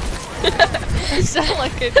 It sounded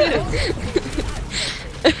like I did.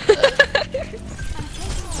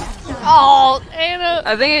 Oh, Anna.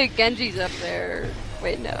 I think Genji's up there.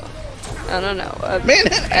 Wait, no. I don't know. Man,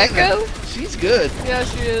 that Echo? She's good. Yeah,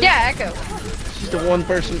 she is. Yeah, Echo. She's the one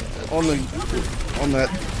person on that.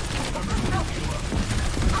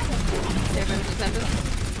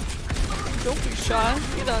 Don't be shy.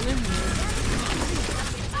 Get on in here.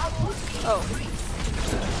 Oh.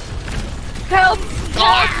 Help!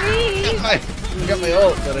 Help me! I got my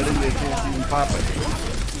ult, but I didn't get a chance to even pop it.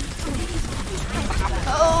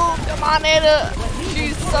 Oh, come on, Anna.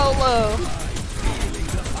 She's so low.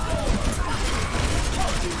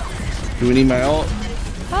 Do we need my ult?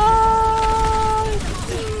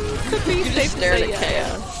 Could be You safe just to stared say at yes.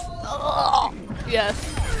 chaos. Yes.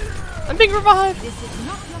 I'm being revived.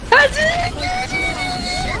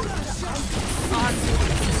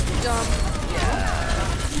 jump. Yeah.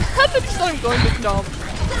 I thought you said I'm going to jump.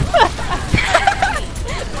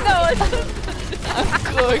 No, I'm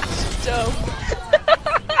going to jump.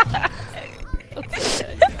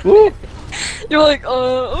 Woo! you're like,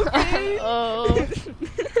 okay. Oh.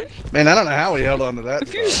 Man, I don't know how we held on to that.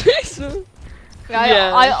 If you say so.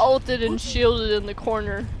 I ulted and shielded in the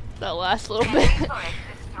corner that last little bit.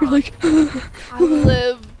 You're like, I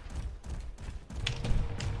live.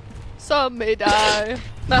 Some may die.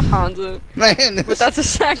 not Hanzo. Man, But that's a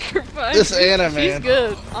sacrifice. this Anna, She's man.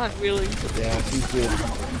 good. Not really. Yeah, she's good.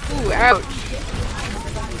 Ooh, ouch.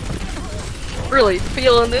 Really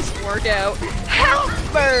feeling this workout.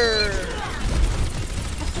 Helper!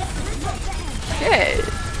 Okay.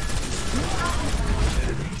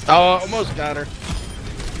 Oh, almost got her.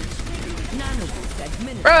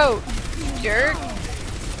 Bro, jerk.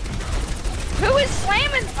 Who is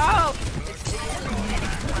slamming? Oh!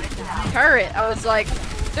 Turret. I was like,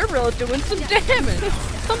 they're really doing some damage.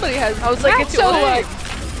 Somebody has. I was like, it's so like.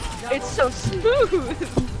 it's so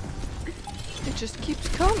smooth. It just keeps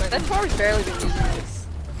coming. That Tor's barely been using this.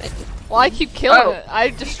 Well, I keep killing Oh. it. I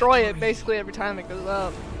destroy it basically every time it goes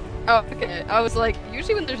up. Oh, okay. I was like,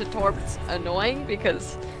 usually when there's a Tor, it's annoying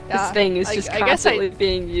because Yeah, this thing is just I guess I- constantly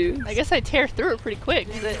being used. I guess I tear through it pretty quick.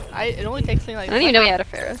 'Cause it only takes me like. I didn't even know he had a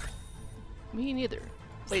Pharah. Me neither.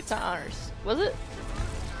 Wait, it's not ours. Was it?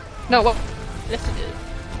 No, well, Yes, it did.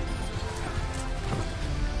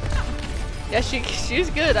 Yeah, she's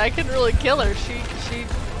good. I can really kill her.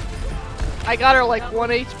 I got her like 1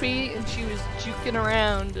 HP and she was juking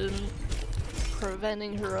around and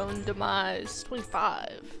preventing her own demise.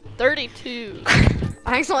 25. 32.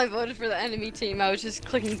 I accidentally voted for the enemy team. I was just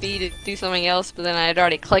clicking B to do something else, but then I had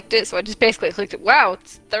already clicked it, so I just basically clicked it. Wow,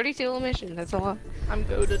 it's 32 elimination. That's a lot. I'm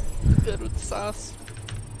goated. Good with the sauce.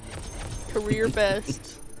 Career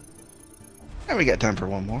best. And we got time for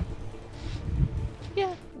one more.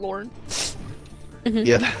 Yeah, Lauren.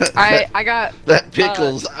 Yeah, I got that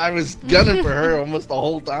Pickles. I was gunning for her almost the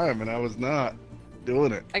whole time, and I was not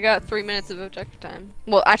doing it. I got 3 minutes of objective time.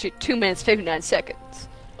 Well, actually 2 minutes 59 seconds.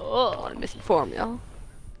 I don't Oh, want to misinform y'all.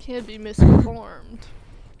 can't be misinformed.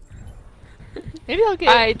 Maybe I'll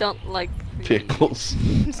get. I don't like the Pickles.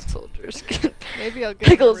 soldiers. Maybe I'll get.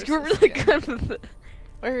 Pickles, you're Arissa's really skin. good with it.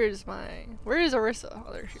 Where is Orisa?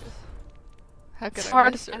 Oh, there she is. How could It's I hard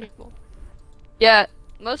to miss her? find people. Yeah,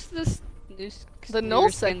 most of this news. The null newer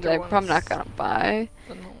skins sector I'm probably not ones. gonna buy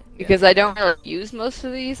The null- yeah. because I don't really use most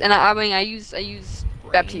of these, and I mean I use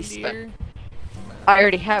Baptiste. But Reindeer. I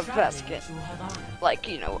already have that skin. Like,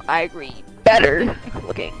 you know, I agree. Better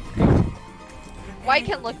looking. White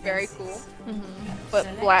can look very cool, Mhm. but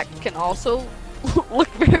black can also look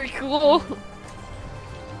very cool.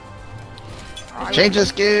 Change the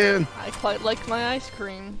skin. I quite like my ice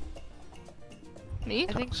cream. Me?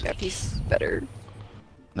 I think Baptiste's better.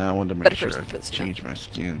 No, I wanted to make Better sure person I for this change my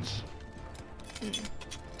skins.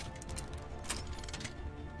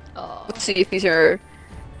 Oh. Let's see if these are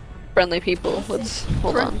friendly people. Let's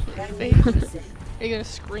hold on. Are you gonna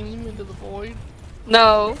scream into the void?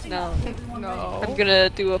 No. No. I'm gonna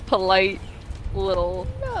do a polite little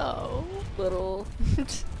No.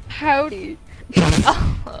 howdy.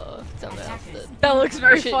 Oh, somebody else did. That looks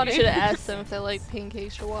very You funny. should have asked them if they like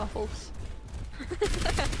pancakes or waffles.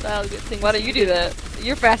 That'll get things. Why don't you do that?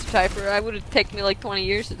 You're a faster typer. I would have taken me like 20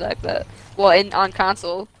 years to type that. Well, on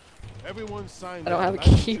console. Everyone signed I don't their have a life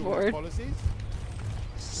insurance keyboard. policies?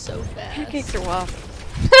 So fast. Pancakes or waffles?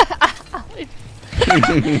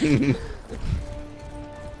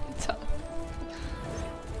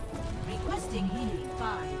 Requesting healing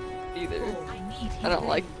 5. Either. I need I don't healing.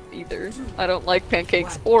 like either. I don't like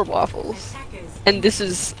pancakes or waffles. And this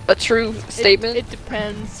is a true statement. It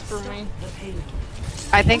depends for me.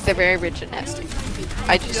 I think they're very rich and nasty.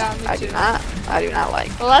 I do not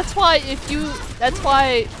like. Well, that's why that's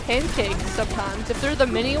why pancakes sometimes, if they're the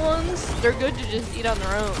mini ones, they're good to just eat on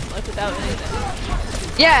their own, like without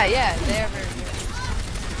anything. Yeah, they are very good.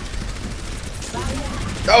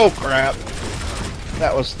 Oh crap!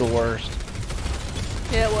 That was the worst.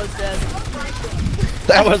 Yeah, it was dead.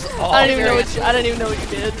 That was awful. I didn't even know what you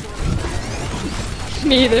did.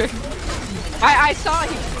 Me either. I saw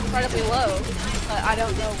he was incredibly low, but I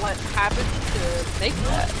don't know what happened to make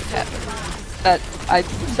that happen. I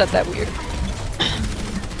said that weird.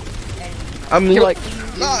 I'm You're like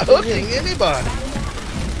not hooking anybody.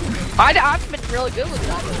 I've been really good with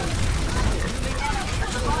that.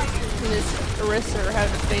 And this Orisa are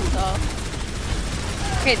having to face off.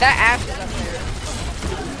 Okay, that Ash is up there.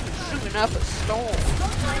 Shooting up a storm.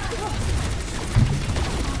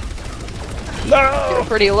 No. You're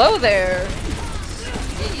pretty low there.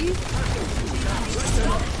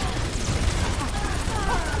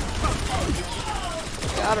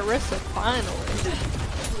 got Arissa finally.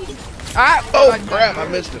 Ah! Oh crap! I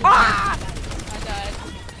missed it. I died.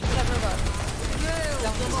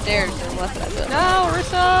 Down the stairs and left that bit. No,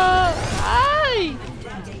 Arissa! Aye!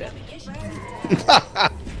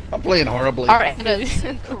 I'm playing horribly. Alright, Anna's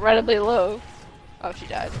incredibly low. Oh, she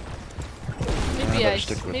died. Maybe better I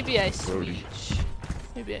stick with maybe I Brody. switch.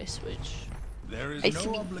 Maybe I switch. There is I no see.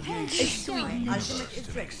 obligation.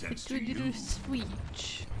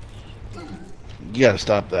 Switch. You gotta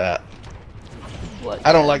stop that. What?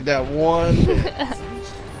 I don't like that one bit.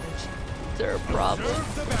 Is there a problem?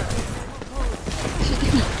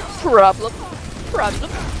 Problem.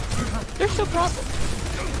 There's no problem.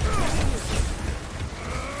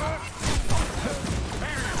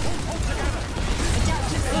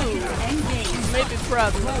 Ooh. Maybe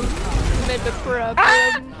problem. Maybe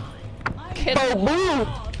problem.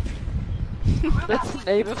 That's the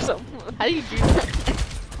name of someone. How do you do that?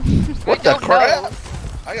 What the don't crap? know.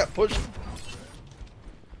 I got pushed.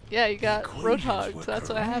 Yeah, you got roadhogs. That's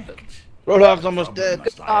what happened. Roadhog's almost dead.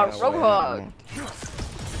 Roadhog.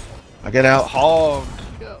 I get out hogged.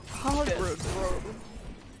 Go. Hog road.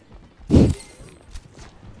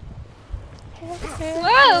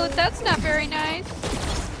 Whoa, that's not very nice.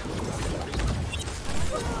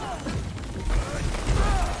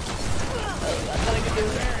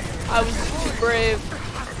 I was too brave.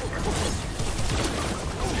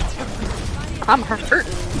 I'm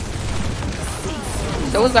hurting.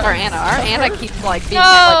 So is our Anna. Our Anna keeps like being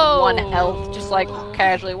at like 1 health, just like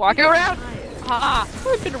casually walking around. Ha!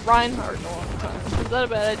 I've been Reinhardt in a long time. Is that a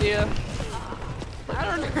bad idea? I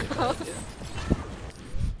don't know.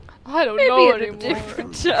 I don't Maybe know at a anymore.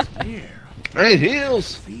 different time. I need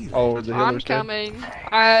heals. Oh, the I'm healer's dead. coming.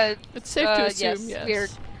 It's safe to assume, yes. yes. Weird.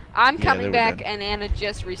 I'm Yeah, coming they were back, dead. and Anna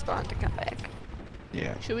just respawned to come back.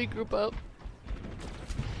 Yeah. Should we group up?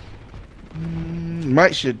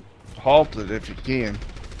 Might should halt it if you can.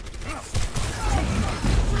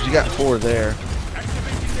 'Cause you got 4 there.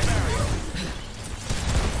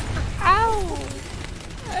 Ow!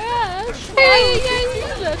 Ash! Why did you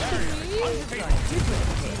do that to me?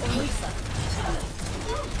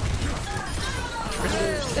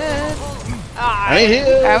 I need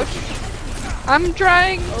heals. Ouch. I'm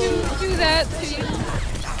trying to do that to you.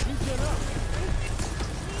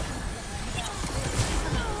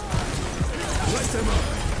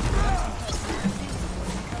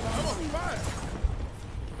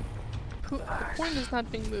 The point is not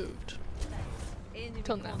being moved.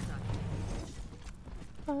 Until now.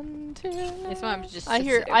 Until now. This one just I sits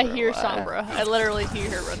hear there I for a hear while. Sombra. I literally hear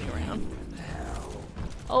her running around.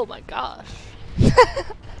 Oh my gosh.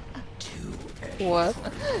 What?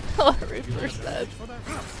 What Reaper said.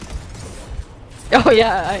 Oh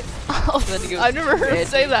yeah, I've never heard him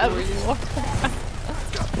say that before.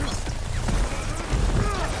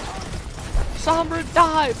 Sombra,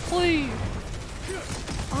 die, please!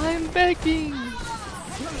 I'm begging!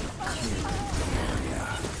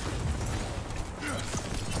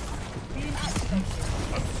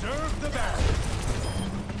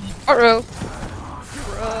 Uh-oh.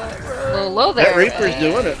 A little low there. That Reaper's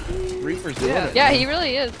doing it. Reaper's doing it. Yeah, he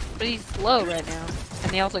really is. But he's low right now.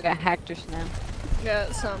 And he also got hacked just now. Yeah,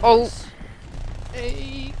 Sombra's Oh.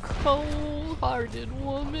 a cold-hearted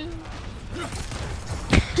woman.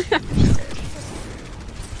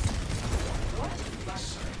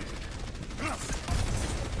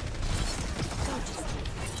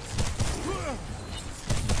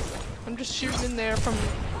 I'm just shooting in there from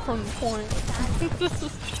the point.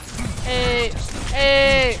 Hey,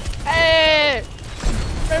 hey, hey!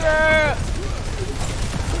 River!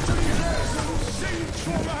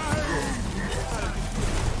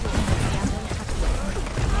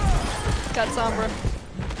 Got Sombra.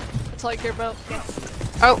 That's all I care about.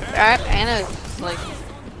 Oh, Anna like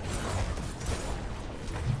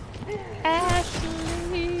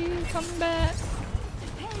Ashley, come back.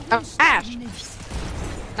 oh, Ash.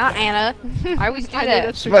 Not Anna. I always do I knew that.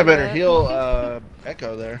 that's Somebody what you better meant. heal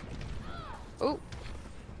Echo there. Oh,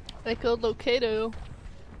 Echo Locato.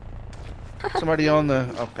 Somebody on the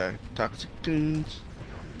okay Toxictunes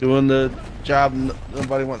doing the job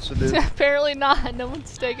nobody wants to do. Apparently not. No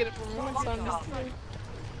one's taking it from me, so I'm just like,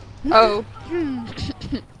 oh.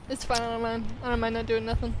 it's fine. I don't mind not doing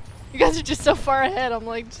nothing. You guys are just so far ahead. I'm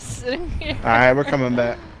like just sitting here. All right, we're coming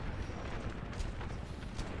back.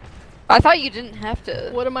 I thought you didn't have to.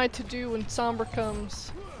 What am I to do when Sombra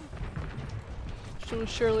comes? She will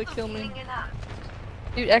surely kill me.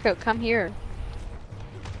 Dude, Echo, come here.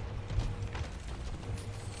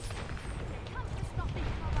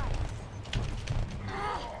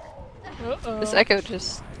 Uh-oh. This Echo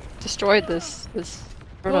just destroyed this Go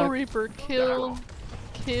Roadhog. Reaper, kill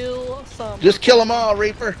Kill some. Just kill them all,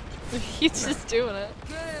 Reaper. He's just doing it.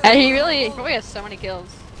 And he probably has so many kills.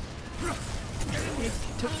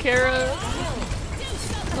 Took care of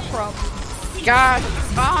the problem. Gosh,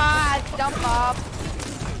 dump Bob. Was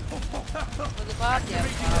it Bob? Yeah, it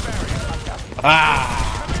was Bob. Ah.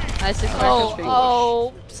 I see.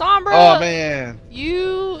 Oh, Sombra. Oh man.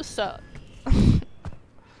 You suck. Rendezvous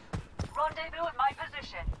at my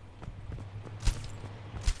position.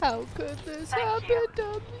 How could this Thank happen you. to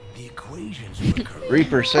me? The equations recur.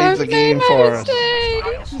 Reaper saved the game for us.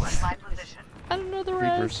 Rendezvous at my position. I don't know the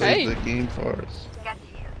Reaper rest. saved the game for us. Get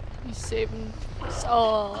here. He's saving.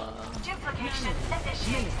 Oh. Duplication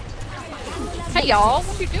initiated. Hey y'all,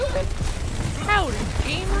 what you doing? Howdy,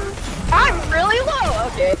 gamer. I'm really low.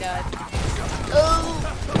 Okay, done.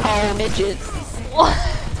 Oh, midgets. What?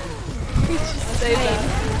 He just say that.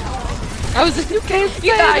 I was you guys Say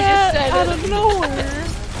just that said out it. of nowhere.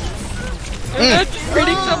 I'm not just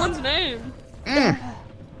reading someone's name.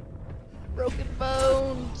 Broken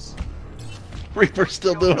bones. Reaper's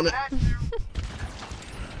still doing it. I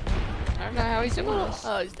don't know how he's doing this.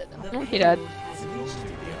 Oh, he's dead now. He died.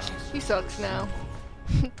 He sucks now.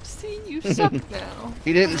 See, you suck now.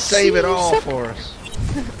 He didn't save it all for us.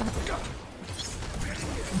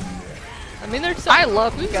 I mean, there's. I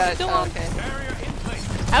love you who's guys. still Oh, on- okay.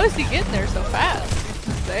 How is he getting there so fast? He's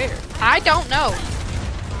just there. I don't know.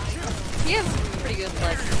 He has pretty good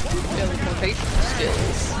like teleportation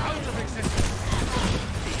skills.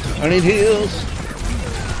 I need heals.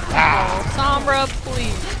 Oh, Sombra,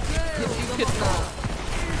 please. If you could not.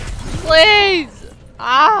 Please!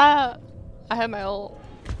 Ah! I have my ult.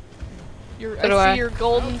 I see your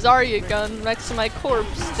golden Zarya gun next to my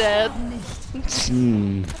corpse, dead.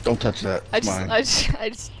 Don't touch that. It's mine. I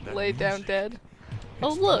just laid down dead.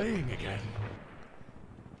 Oh look!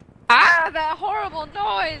 Ah, that horrible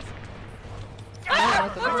noise!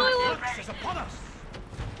 Ah, I'm really low.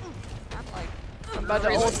 I'm about to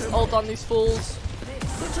ult on these fools.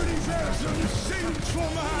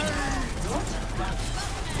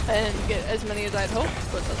 I didn't get as many as I'd hoped,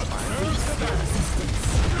 but that's fine.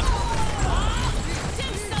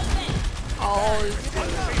 All is good.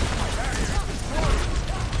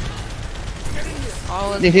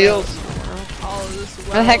 All is Need heals. All is well.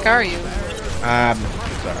 Where the heck are you?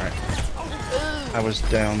 It's alright. I was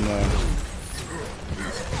down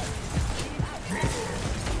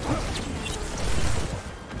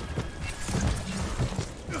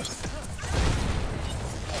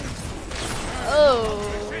Oh.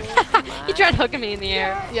 He tried hooking me in the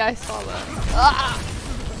air. Yeah, I saw that. Ah!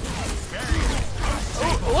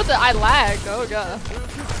 Oh, what the? I lagged. Oh god.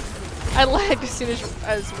 I lagged as soon as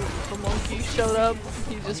the monkey showed up.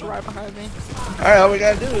 He's just right behind me. Alright, all we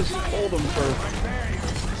gotta do is hold him for.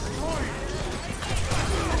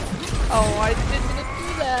 Oh, I didn't do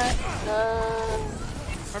that.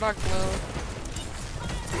 Product will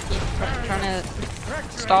keep trying to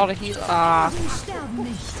stall to heal. Ah.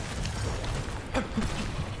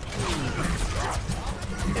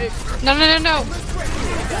 No, no, no, no!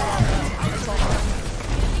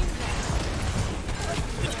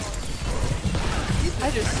 I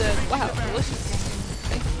just said, wow, delicious.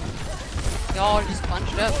 Y'all are just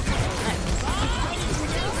bunched up. Nice.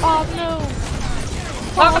 Oh no!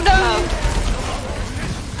 Oh no!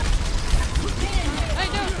 I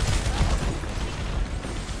know!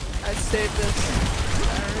 I saved this.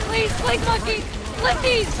 Please, Plague Monkey!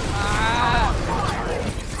 Lefties! Ah!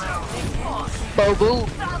 Bo-boo.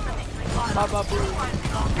 Baba boo.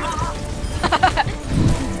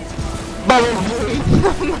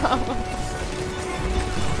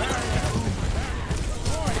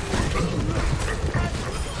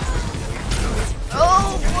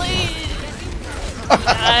 Oh, please!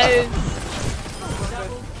 Guys.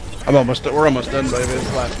 We're almost done, baby.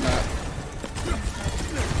 This last map.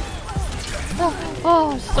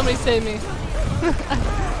 Oh, somebody save me.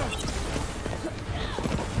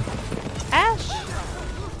 Ash!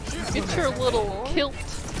 Get your little kilt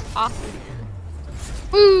off.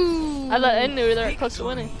 Ooh! I knew we were close to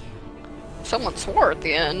winning. Someone swore at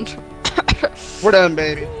the end. We're done,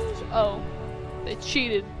 baby. Oh, they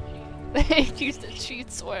cheated. They used a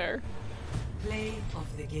cheat swear.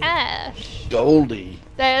 Ash. Goldie.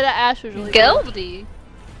 That Ash was really Goldie.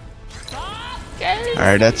 good.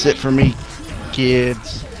 Alright, that's it for me,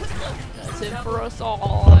 kids. That's it for us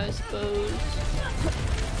all, I suppose.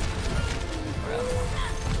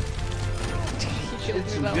 He killed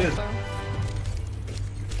me that one time.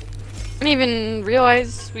 I didn't even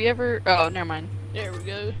realize we ever. Oh, never mind. There we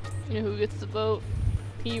go. You know who gets the vote?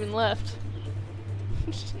 He even left.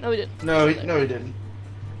 No, he didn't. No, he didn't.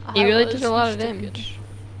 He I really was did a lot of mistaken. damage.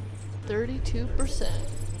 32%.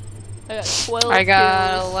 I got 12 I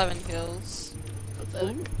got kills. 11 kills.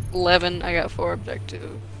 Pathetic. 11. I got 4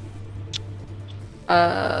 objective.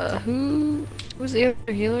 Who was the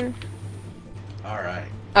other healer? Alright.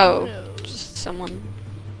 Oh, Who knows? just someone.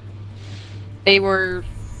 They were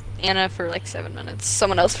Anna for like 7 minutes,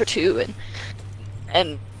 someone else for 2,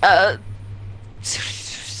 and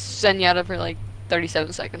Zenyatta for like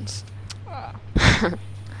 37 seconds.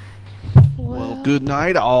 Well, good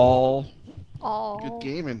night, all. Aw. Good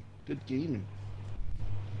gaming. Good gaming.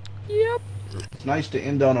 Yep. It's nice to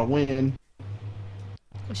end on a win.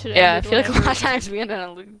 We should've Yeah, I ended feel like a lot whenever- of times we end on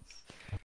a lose.